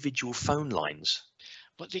individual phone lines.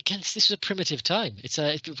 But again, this was a primitive time. It's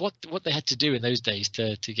what they had to do in those days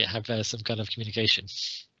to have some kind of communication.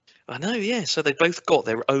 I know, yeah. So they both got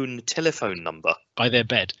their own telephone number by their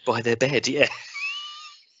bed. Yeah.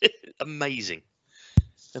 Amazing.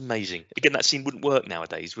 Again, that scene wouldn't work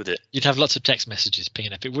nowadays, would it? You'd have lots of text messages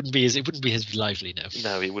pinging up. It wouldn't be as lively now.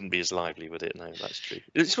 No, it wouldn't be as lively, would it? No, that's true.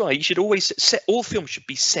 That's why you should always all films should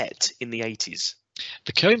be set in the 80s.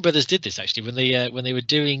 The Coen brothers did this actually when they were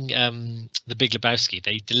doing The Big Lebowski.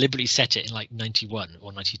 They deliberately set it in like 91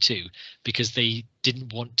 or 92 because they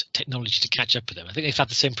didn't want technology to catch up with them. I think they've had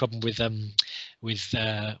the same problem with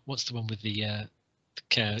what's the one with the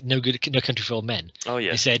No Country for Old Men. Oh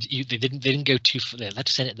yeah. They said they didn't go too far. They had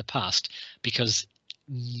to send it in the past because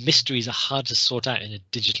mysteries are hard to sort out in a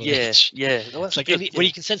digital age. Yeah. Well, it's like when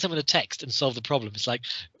you can send someone a text and solve the problem, it's like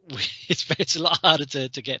it's a lot harder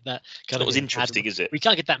to get that kind of as interesting, is it? We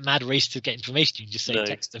can't get that mad race to get information. You can just say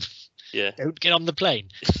text them. Yeah. Don't get on the plane.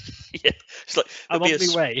 Yeah. It's like I'm on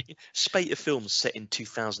my way. Spate of films set in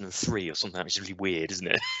 2003 or something, which is really weird, isn't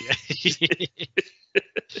it? Yeah.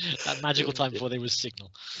 That magical time before there was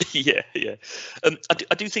signal. Yeah.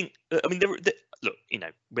 I do think. I mean, look,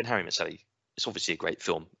 when Harry Met Sally, it's obviously a great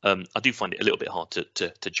film. I do find it a little bit hard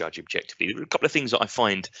to judge objectively. There are a couple of things that I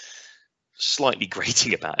find slightly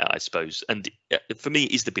grating about it, I suppose. And for me,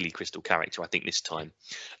 it is the Billy Crystal character. I think this time,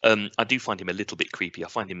 I do find him a little bit creepy. I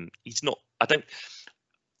find him. He's not. I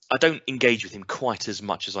don't engage with him quite as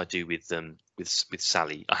much as I do with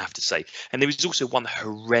Sally, I have to say. And there was also one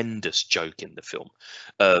horrendous joke in the film,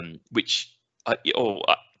 which I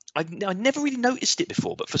never really noticed it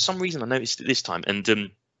before, but for some reason I noticed it this time. And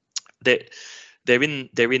they're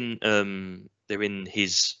in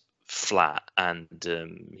his flat, and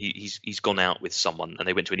he's gone out with someone, and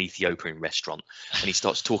they went to an Ethiopian restaurant, and he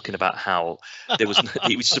starts talking about how he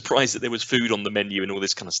was surprised that there was food on the menu and all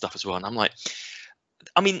this kind of stuff as well. And I'm like,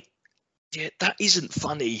 I mean, yeah, that isn't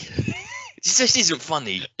funny. It just isn't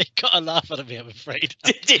funny. It got a laugh out of me, I'm afraid.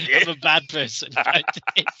 I'm a bad person.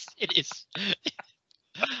 It is.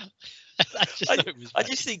 I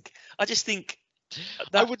just think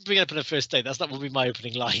I wouldn't bring it up on a first date. That's not going to be my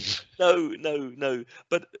opening line. No.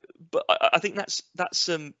 But I think that's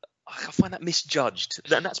I find that misjudged,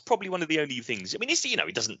 and that's probably one of the only things. I mean, it's,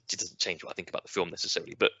 it doesn't change what I think about the film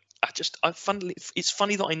necessarily, but it's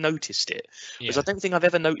funny that I noticed it, because I don't think I've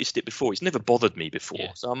ever noticed it before. It's never bothered me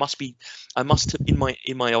before, so I must have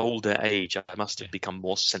in my older age, I must have become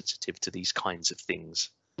more sensitive to these kinds of things.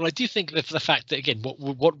 Well, I do think that for the fact that, again,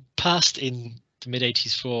 what passed in the mid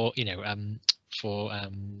 '80s for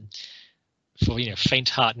Faint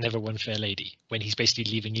Heart Never Won Fair Lady, when he's basically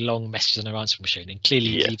leaving long messages on her answering machine and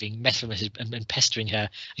clearly leaving messages and pestering her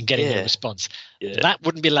and getting no response. That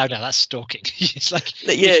wouldn't be allowed now. That's stalking. It's like,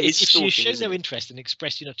 if you show no interest and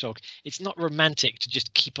express you not talk, it's not romantic to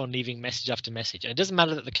just keep on leaving message after message. And it doesn't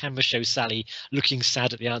matter that the camera shows Sally looking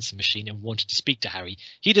sad at the answering machine and wanted to speak to Harry.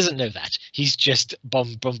 He doesn't know that. He's just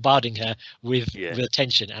bombarding her with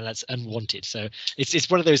attention, and that's unwanted. So it's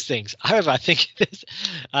one of those things. However, I think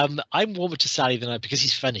I'm warmer to Sally than because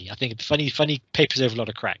he's funny. I think funny papers over a lot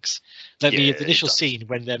of cracks. Like the initial scene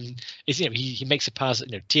when he makes a pass at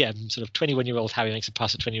sort of 21-year-old Harry makes a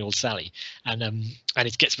pass at 20-year-old Sally, and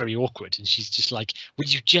it gets very awkward, and she's just like,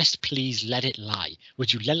 "Would you just please let it lie?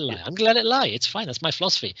 Would you let it lie? I'm gonna let it lie. It's fine. That's my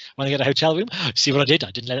philosophy. When I get a hotel room, see what I did?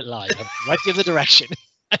 I didn't let it lie. I'm right the other direction."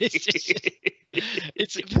 It's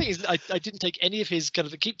the thing is, I didn't take any of his kind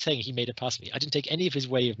of. I keep saying he made a pass at me. I didn't take any of his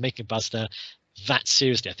way of making a pass there that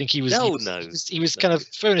seriously. I think he was kind of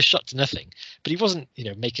throwing a shot to nothing, but he wasn't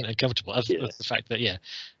making it uncomfortable, other than the fact that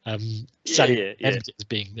Sally ended it as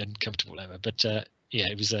being uncomfortable ever. But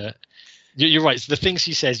it was you're right. So the things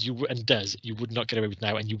he says and does, you would not get away with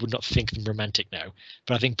now, and you would not think them romantic now.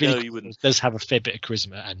 But I think Billy does have a fair bit of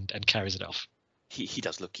charisma and carries it off. He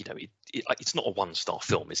does look, it's not a 1-star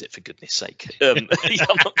film, is it? For goodness sake, I'm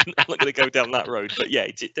not going to go down that road. But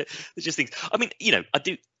there's just things. I mean,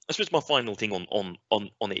 I suppose my final thing on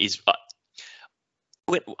it is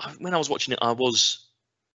when I was watching it, I was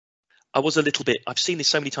a little bit. I've seen this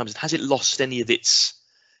so many times. Has it lost any of its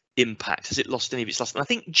impact? Has it lost any of its lust? And I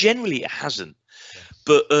think generally it hasn't.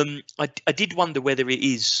 But I did wonder whether it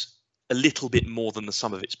is a little bit more than the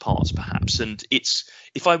sum of its parts, perhaps. And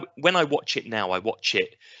when I watch it now, I watch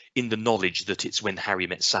it in the knowledge that it's When Harry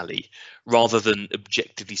Met Sally, rather than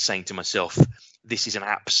objectively saying to myself, this is an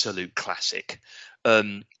absolute classic.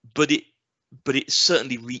 But it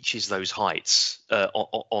certainly reaches those heights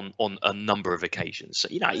on a number of occasions. So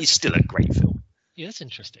it's still a great film. Yeah, that's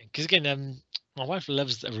interesting. Because again, my wife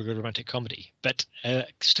loves a good romantic comedy, but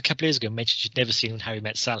just a couple of years ago mentioned she'd never seen When Harry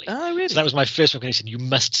Met Sally. Oh, really? So that was my first recommendation. You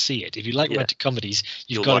must see it. If you like romantic comedies,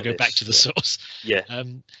 you've got to go back to the source. Yeah.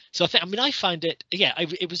 So I find it. Yeah,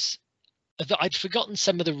 it was. I'd forgotten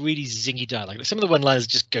some of the really zingy dialogue. Like some of the one-liners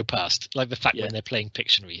just go past, like the fact when they're playing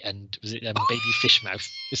Pictionary and was it Baby Fishmouth?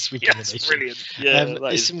 The sweet That's brilliant. Yeah,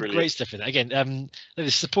 there's some great stuff in there. Again, the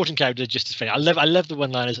supporting character just as funny. I love the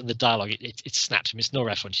one-liners and the dialogue. It snaps. I mean, it's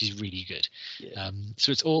Nora Ephron. She's really good. Yeah.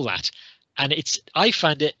 So it's all that, and I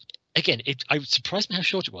find it. Again, I was surprised by how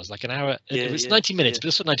short it was, like an hour. It was 90 minutes, but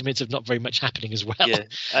also 90 minutes of not very much happening as well. Yeah,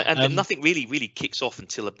 and nothing really kicks off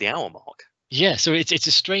until the hour mark. Yeah, so it's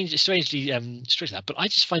a strangely strange that, but I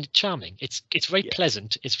just find it charming. It's very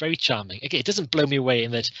pleasant. It's very charming. Again, it doesn't blow me away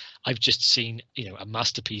in that I've just seen a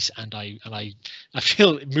masterpiece, and I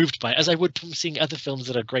feel moved by it, as I would from seeing other films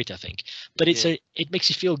that are great. I think, but it makes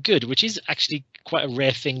you feel good, which is actually quite a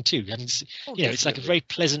rare thing too. And it's like a very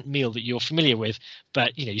pleasant meal that you're familiar with,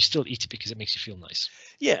 but you still eat it because it makes you feel nice.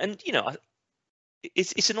 Yeah, and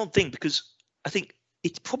it's an odd thing, because I think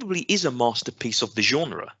it probably is a masterpiece of the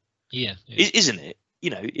genre. Yeah. Isn't it?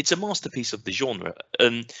 It's a masterpiece of the genre.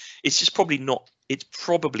 It's just probably not. It's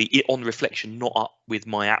probably, on reflection, not up with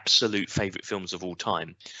my absolute favorite films of all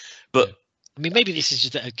time. But I mean, maybe this is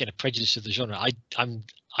just again a prejudice of the genre.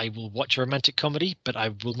 I will watch a romantic comedy, but I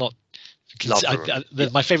will not.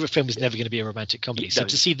 My favorite film is never going to be a romantic comedy. So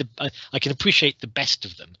to see I can appreciate the best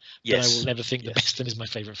of them, but I will never think the best of them is my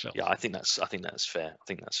favorite film. Yeah, I think that's fair.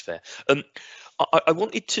 I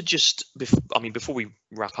wanted to just, before we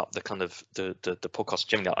wrap up the kind of the podcast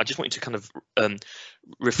generally, I just wanted to kind of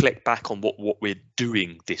reflect back on what we're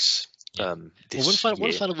doing this. One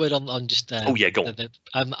final word on just. Go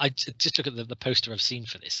on. I just look at the poster I've seen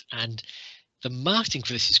for this, and the marketing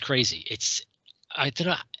for this is crazy. I don't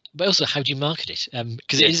know. But also, how do you market it?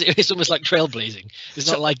 Because it's almost like trailblazing.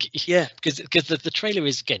 It's not like because the trailer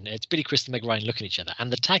is, again, it's Billy Crystal and Meg Ryan looking at each other,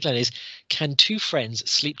 and the tagline is, "Can two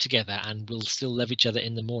friends sleep together and will still love each other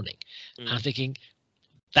in the morning?" And I'm thinking,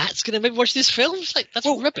 that's going to make me watch this film. It's like, that's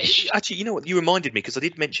rubbish. Actually, you know what? You reminded me, because I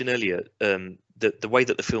did mention earlier that the way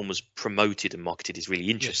that the film was promoted and marketed is really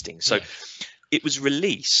interesting. So it was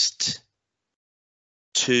released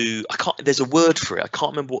to I can't. There's a word for it. I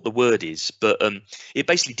can't remember what the word is, but it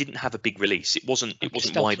basically didn't have a big release. It wasn't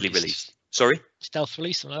widely released. Sorry, stealth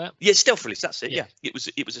release, something like that. Yeah, stealth release. That's it. Yeah, it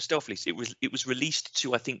was a stealth release. It was released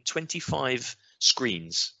to I think 25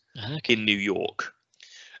 screens in New York,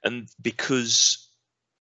 and because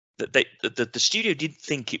the studio didn't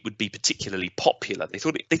think it would be particularly popular. They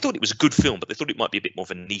thought it was a good film, but they thought it might be a bit more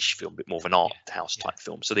of a niche film, a bit more of an art house type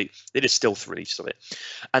film. So they did a stealth release of it,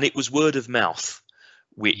 and it was word of mouth,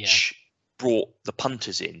 which brought the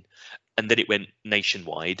punters in, and then it went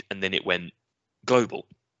nationwide, and then it went global.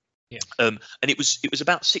 Yeah. And it was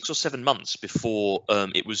about 6 or 7 months before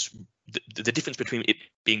it was the difference between it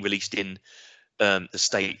being released in the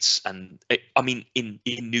States and in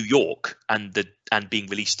New York and being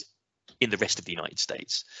released in the rest of the United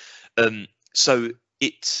States. So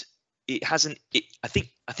it hasn't. I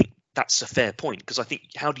think that's a fair point, because I think,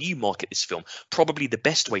 how do you market this film? Probably the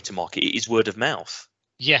best way to market it is word of mouth.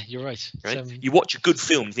 Yeah, you're right. Right? You watch a good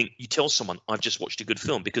film, you tell someone, I've just watched a good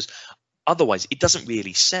film, because otherwise it doesn't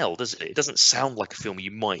really sell, does it? It doesn't sound like a film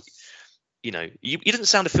you might, it doesn't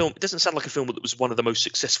sound like a film that was one of the most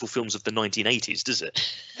successful films of the 1980s, does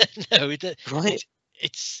it? No, right.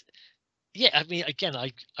 It's I mean, again,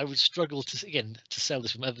 I would struggle to sell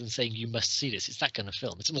this film other than saying you must see this. It's that kind of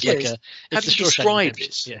film. It's almost like how do you describe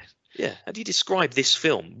this? Yeah. How do you describe this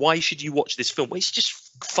film? Why should you watch this film? Well, it's just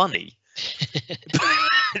funny.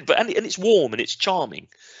 and it's warm and it's charming.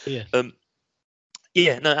 No,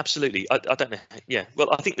 absolutely. I don't know. Yeah,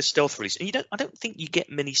 well, I think the stealth release, and I don't think you get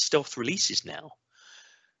many stealth releases now,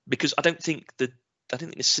 because I don't think the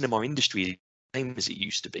cinema industry is the same as it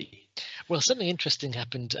used to be. Well, something interesting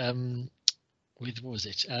happened with, what was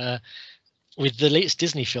it? With the latest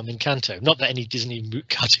Disney film, Encanto. Not that any Disney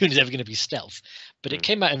cartoon is ever going to be stealth, but it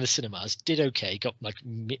came out in the cinemas, did okay, got like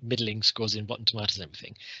middling scores in Rotten Tomatoes and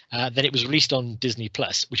everything. Then it was released on Disney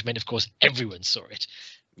Plus, which meant, of course, everyone saw it.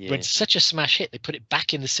 When it's such a smash hit, they put it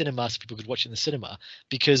back in the cinema so people could watch it in the cinema,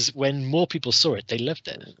 because when more people saw it, they loved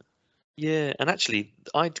it. Yeah, and actually,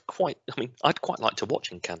 I'd quite like to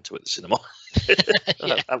watch Encanto at the cinema.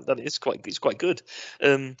 It's quite good.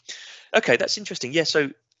 Okay, that's interesting. Yeah, so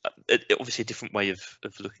obviously a different way of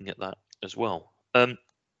looking at that as well. The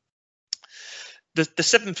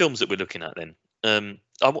 7 films that we're looking at then.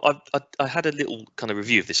 I had a little kind of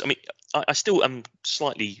review of this. I mean, I still am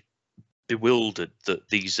slightly bewildered that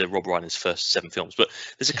these are Rob Reiner's first 7 films, but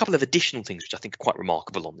there's a couple of additional things which I think are quite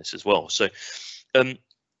remarkable on this as well. So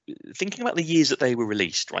thinking about the years that they were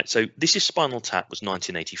released, right? So This Is Spinal Tap was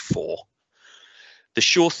 1984. The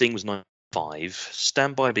Sure Thing was 1995.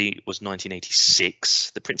 Stand By Me was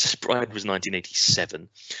 1986. The Princess Bride was 1987.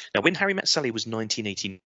 Now, When Harry Met Sally was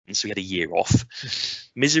 1989, so he had a year off.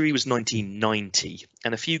 Misery was 1990,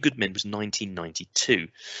 and A Few Good Men was 1992.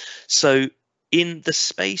 So in the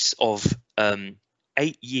space of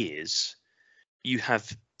 8 years, you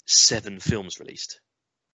have 7 films released,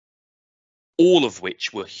 all of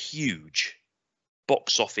which were huge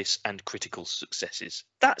box office and critical successes.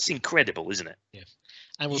 That's incredible, isn't it? Yeah.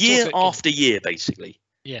 And year after year, basically.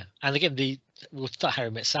 Yeah, and again, we'll start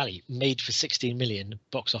Harry Met Sally, made for 16 million,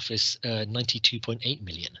 box office 92.8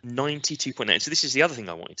 million. 92.8. So this is the other thing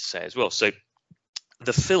I wanted to say as well. So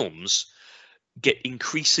the films get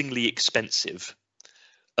increasingly expensive.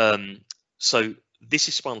 So This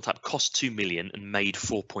Is Spinal Tap cost 2 million and made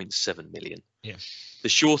 4.7 million. Yeah. The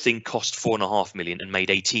Sure Thing cost 4.5 million and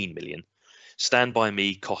made 18 million. Stand By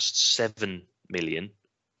Me cost 7 million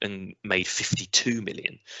and made 52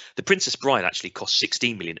 million. The Princess Bride actually cost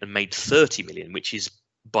 16 million and made 30 million, which is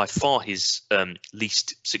by far his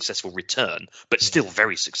least successful return, but still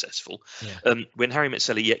very successful. When Harry Met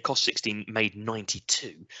Sally cost 16, made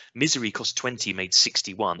 92. Misery cost 20, made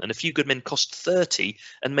 61, and A Few Good Men cost 30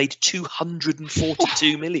 and made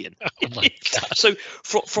 242 million. Oh my God. So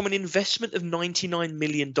from an investment of $99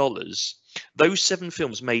 million, those 7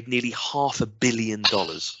 films made nearly $500 million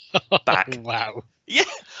back. Wow. Yeah,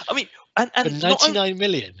 I mean, and for 99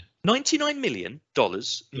 million. $99 million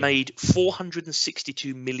made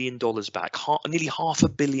 $462 million back, nearly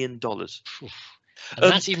 $500 million.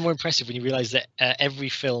 And that's even more impressive when you realize that every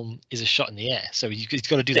film is a shot in the air. So you've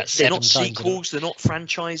got to do that 7 times. They're not sequels, they're not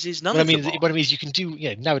franchises, none of them are. What I mean is you can do,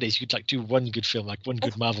 nowadays you could do one good film, like one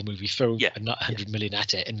good Marvel movie, throw 100 million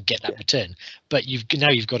at it and get that return. But you've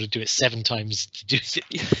got to do it 7 times to do it.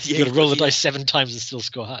 You've got to roll the dice 7 times and still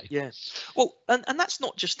score high. Yeah. Well, and that's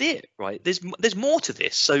not just it, right? There's more to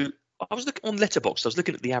this. So I was looking on Letterboxd. I was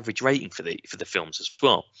looking at the average rating for the films as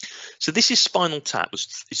well. So This Is Spinal Tap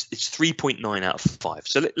it's 3.9 out of 5.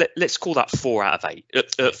 So let's call that 4 out of 8,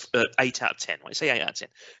 8 out of 10. Right? Say 8 out of 10.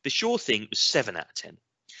 The Sure Thing was 7 out of 10.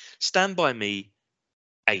 Stand By Me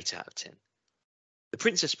 8 out of 10. The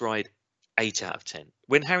Princess Bride, 8 out of 10.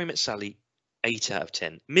 When Harry Met Sally, 8 out of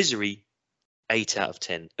 10. Misery, 8 out of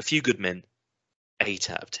 10. A Few Good Men, 8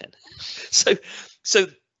 out of 10. So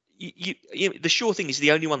the sure thing is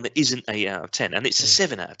the only one that isn't 8 out of 10, and it's a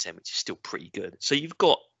 7 out of 10, which is still pretty good. So you've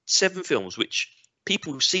got 7 films which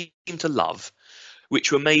people seem to love,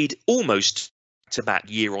 which were made almost to back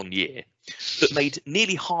year on year, that made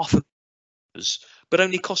nearly half of those, but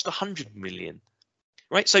only cost 100 million.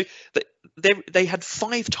 Right, so they had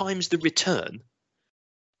 5 times the return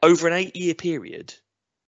over an 8-year period,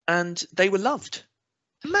 and they were loved.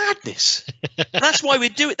 Madness. That's why we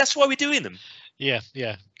do it. That's why we're doing them. Yeah.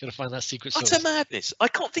 Got to find that secret sauce. Utter madness. I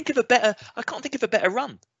can't think of a better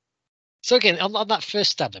run. So again, on that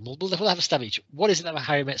first stab, then we'll have a stab each. What is it about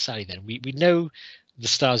Harry Met Sally? Then we know the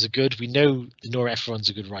stars are good. We know Nora Ephron's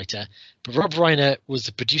a good writer, but Rob Reiner was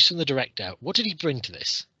the producer and the director. What did he bring to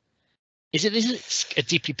this? Is it a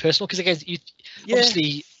deeply personal? Because again,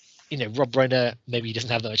 obviously, Rob Reiner maybe he doesn't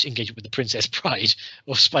have that much engagement with the Princess Bride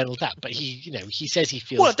or Spinal Tap, but he says he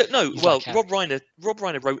feels. Well, I don't know. Well, like Rob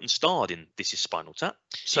Reiner wrote and starred in This Is Spinal Tap,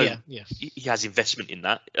 so he has investment in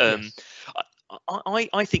that.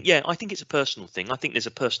 I think it's a personal thing. I think there's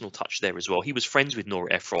a personal touch there as well. He was friends with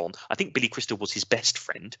Nora Ephron. I think Billy Crystal was his best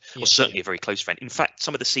friend, or certainly a very close friend. In fact,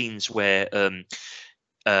 some of the scenes where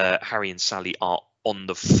Harry and Sally are on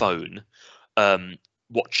the phone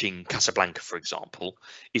watching Casablanca, for example,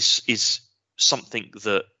 is something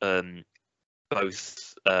that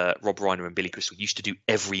both Rob Reiner and Billy Crystal used to do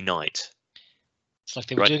every night. It's like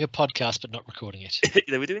they were doing a podcast but not recording it.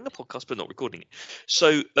 They were doing a podcast but not recording it.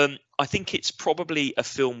 So I think it's probably a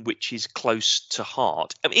film which is close to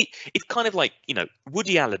heart. I mean, it's kind of like,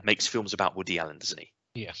 Woody Allen makes films about Woody Allen, doesn't he?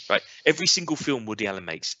 Yeah. Right. Every single film Woody Allen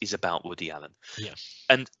makes is about Woody Allen. Yeah.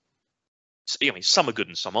 And I mean, some are good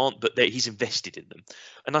and some aren't, but he's invested in them.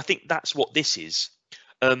 And I think that's what this is.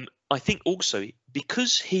 I think also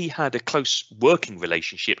because he had a close working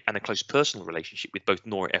relationship and a close personal relationship with both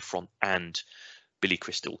Nora Ephron and Billy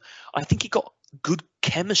Crystal, I think he got good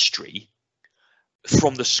chemistry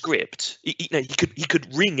from the script. He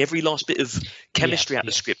could wring every last bit of chemistry out of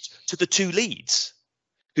the script to the 2 leads,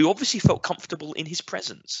 who obviously felt comfortable in his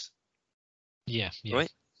presence. Yeah.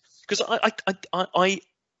 Right. Because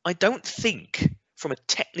I don't think, from a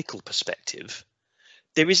technical perspective,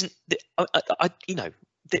 there isn't.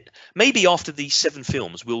 Maybe after these 7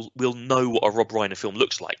 films, we'll know what a Rob Reiner film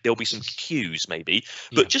looks like. There'll be some cues, maybe.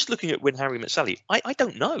 But just looking at When Harry Met Sally, I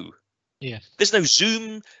don't know. Yeah. There's no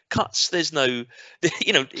zoom cuts. There's no.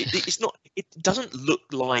 It's not. It doesn't look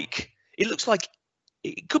like. It looks like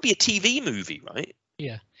it could be a TV movie, right?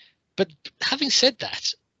 Yeah. But having said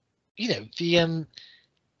that, the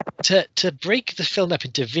to break the film up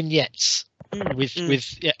into vignettes with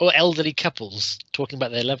or elderly couples talking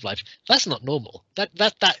about their love life, that's not normal. That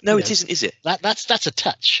no, it isn't, is it? That's a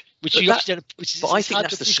touch which but you actually don't. But I think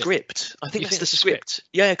that's the script. I think that's the script.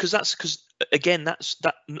 Yeah, because again that's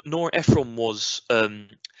Nora Ephron was.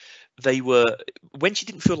 They were, when she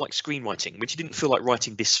didn't feel like screenwriting, when she didn't feel like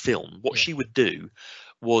writing this film, what she would do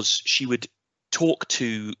was she would talk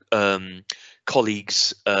to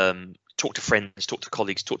colleagues, talk to friends, talk to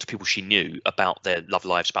colleagues, talk to people she knew about their love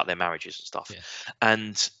lives, about their marriages and stuff. Yeah.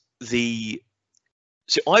 And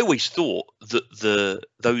so I always thought that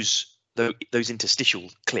those interstitial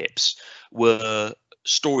clips were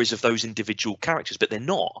stories of those individual characters, but they're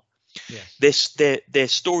not. Yeah. They're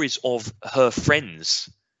stories of her friends'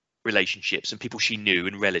 relationships and people she knew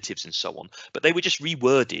and relatives and so on, but they were just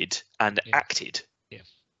reworded and acted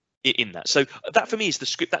in that. So that for me is the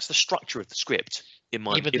script. That's the structure of the script in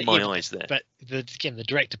my eyes there. But again, the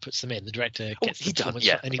director puts them in. The director gets he does,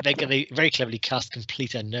 and they very cleverly cast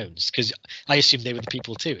complete unknowns, because I assume they were the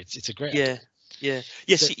people too. It's a great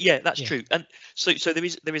that's true. And so there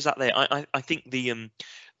is that there. I think the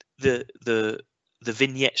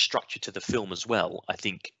vignette structure to the film as well, I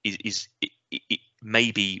think is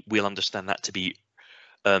maybe we'll understand that to be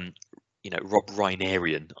Rob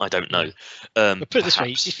Reinerian. I don't know. But put it this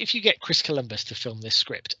way: if you get Chris Columbus to film this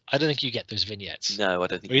script, I don't think you get those vignettes. No, I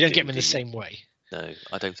don't think you don't get them in the same way. No,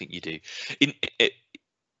 I don't think you do.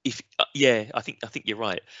 I think you're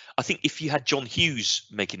right. I think if you had John Hughes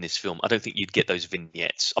making this film, I don't think you'd get those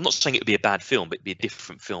vignettes. I'm not saying it would be a bad film, but it'd be a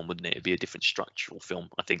different film, wouldn't it? It'd be a different structural film,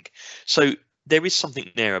 I think. So there is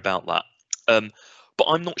something there about that. But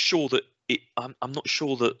I'm not sure that I'm not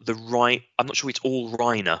sure that I'm not sure it's all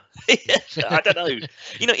Reiner. I don't know.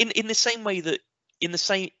 In the same way that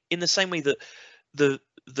the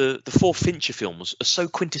 4 Fincher films are so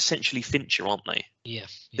quintessentially Fincher, aren't they? Yeah.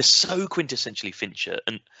 They're so quintessentially Fincher,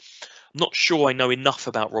 and not sure I know enough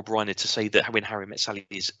about Rob Reiner to say that When Harry Met Sally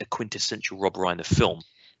is a quintessential Rob Reiner film.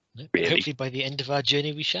 No, Really? Hopefully by the end of our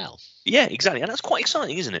journey we shall. Yeah, exactly, and that's quite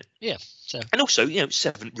exciting, isn't it? Yeah. So. And also,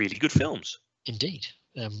 7 really good films. Indeed,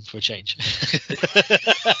 for a change.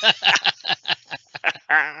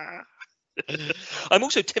 I'm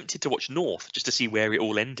also tempted to watch North just to see where it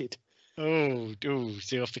all ended.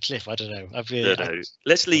 See off the cliff. I don't know. No.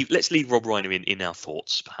 Let's leave Rob Reiner in our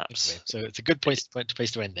thoughts, perhaps. Okay, so it's a good place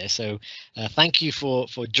to end there. So thank you for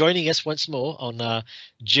joining us once more on our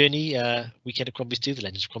journey, Weekend at Crombie's 2, The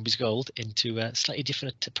Legends of Crombie's Gold, into a slightly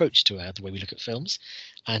different approach to the way we look at films.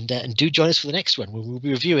 And do join us for the next one, where we'll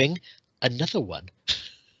be reviewing another one.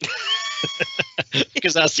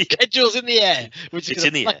 Because our schedule's in the air. We're just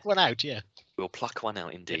going to pluck one out, yeah. We'll pluck one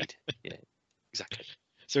out, indeed. Yeah, exactly.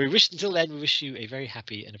 So until then, we wish you a very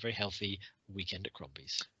happy and a very healthy weekend at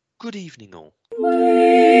Crombie's. Good evening, all. Weekend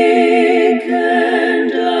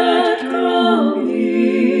at Crombie's.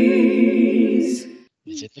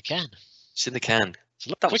 It's in the can. It's in the can. It's a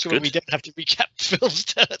lot quicker when we don't have to recap films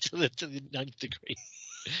to the 9th degree.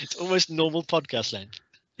 It's almost normal podcast length.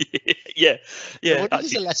 Yeah. I wonder if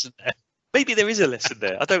there's a lesson there. Maybe there is a lesson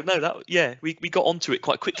there. I don't know. We got onto it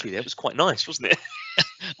quite quickly there. It was quite nice, wasn't it?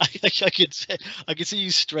 I could see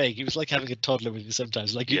you straying. It was like having a toddler with you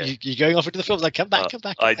sometimes. Like you're going off into the films. Like come back.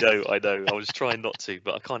 I know. I was trying not to,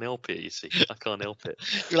 but I can't help it. You see, I can't help it.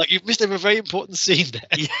 You're like you've missed a very important scene there.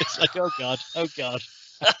 Yeah. It's like oh god.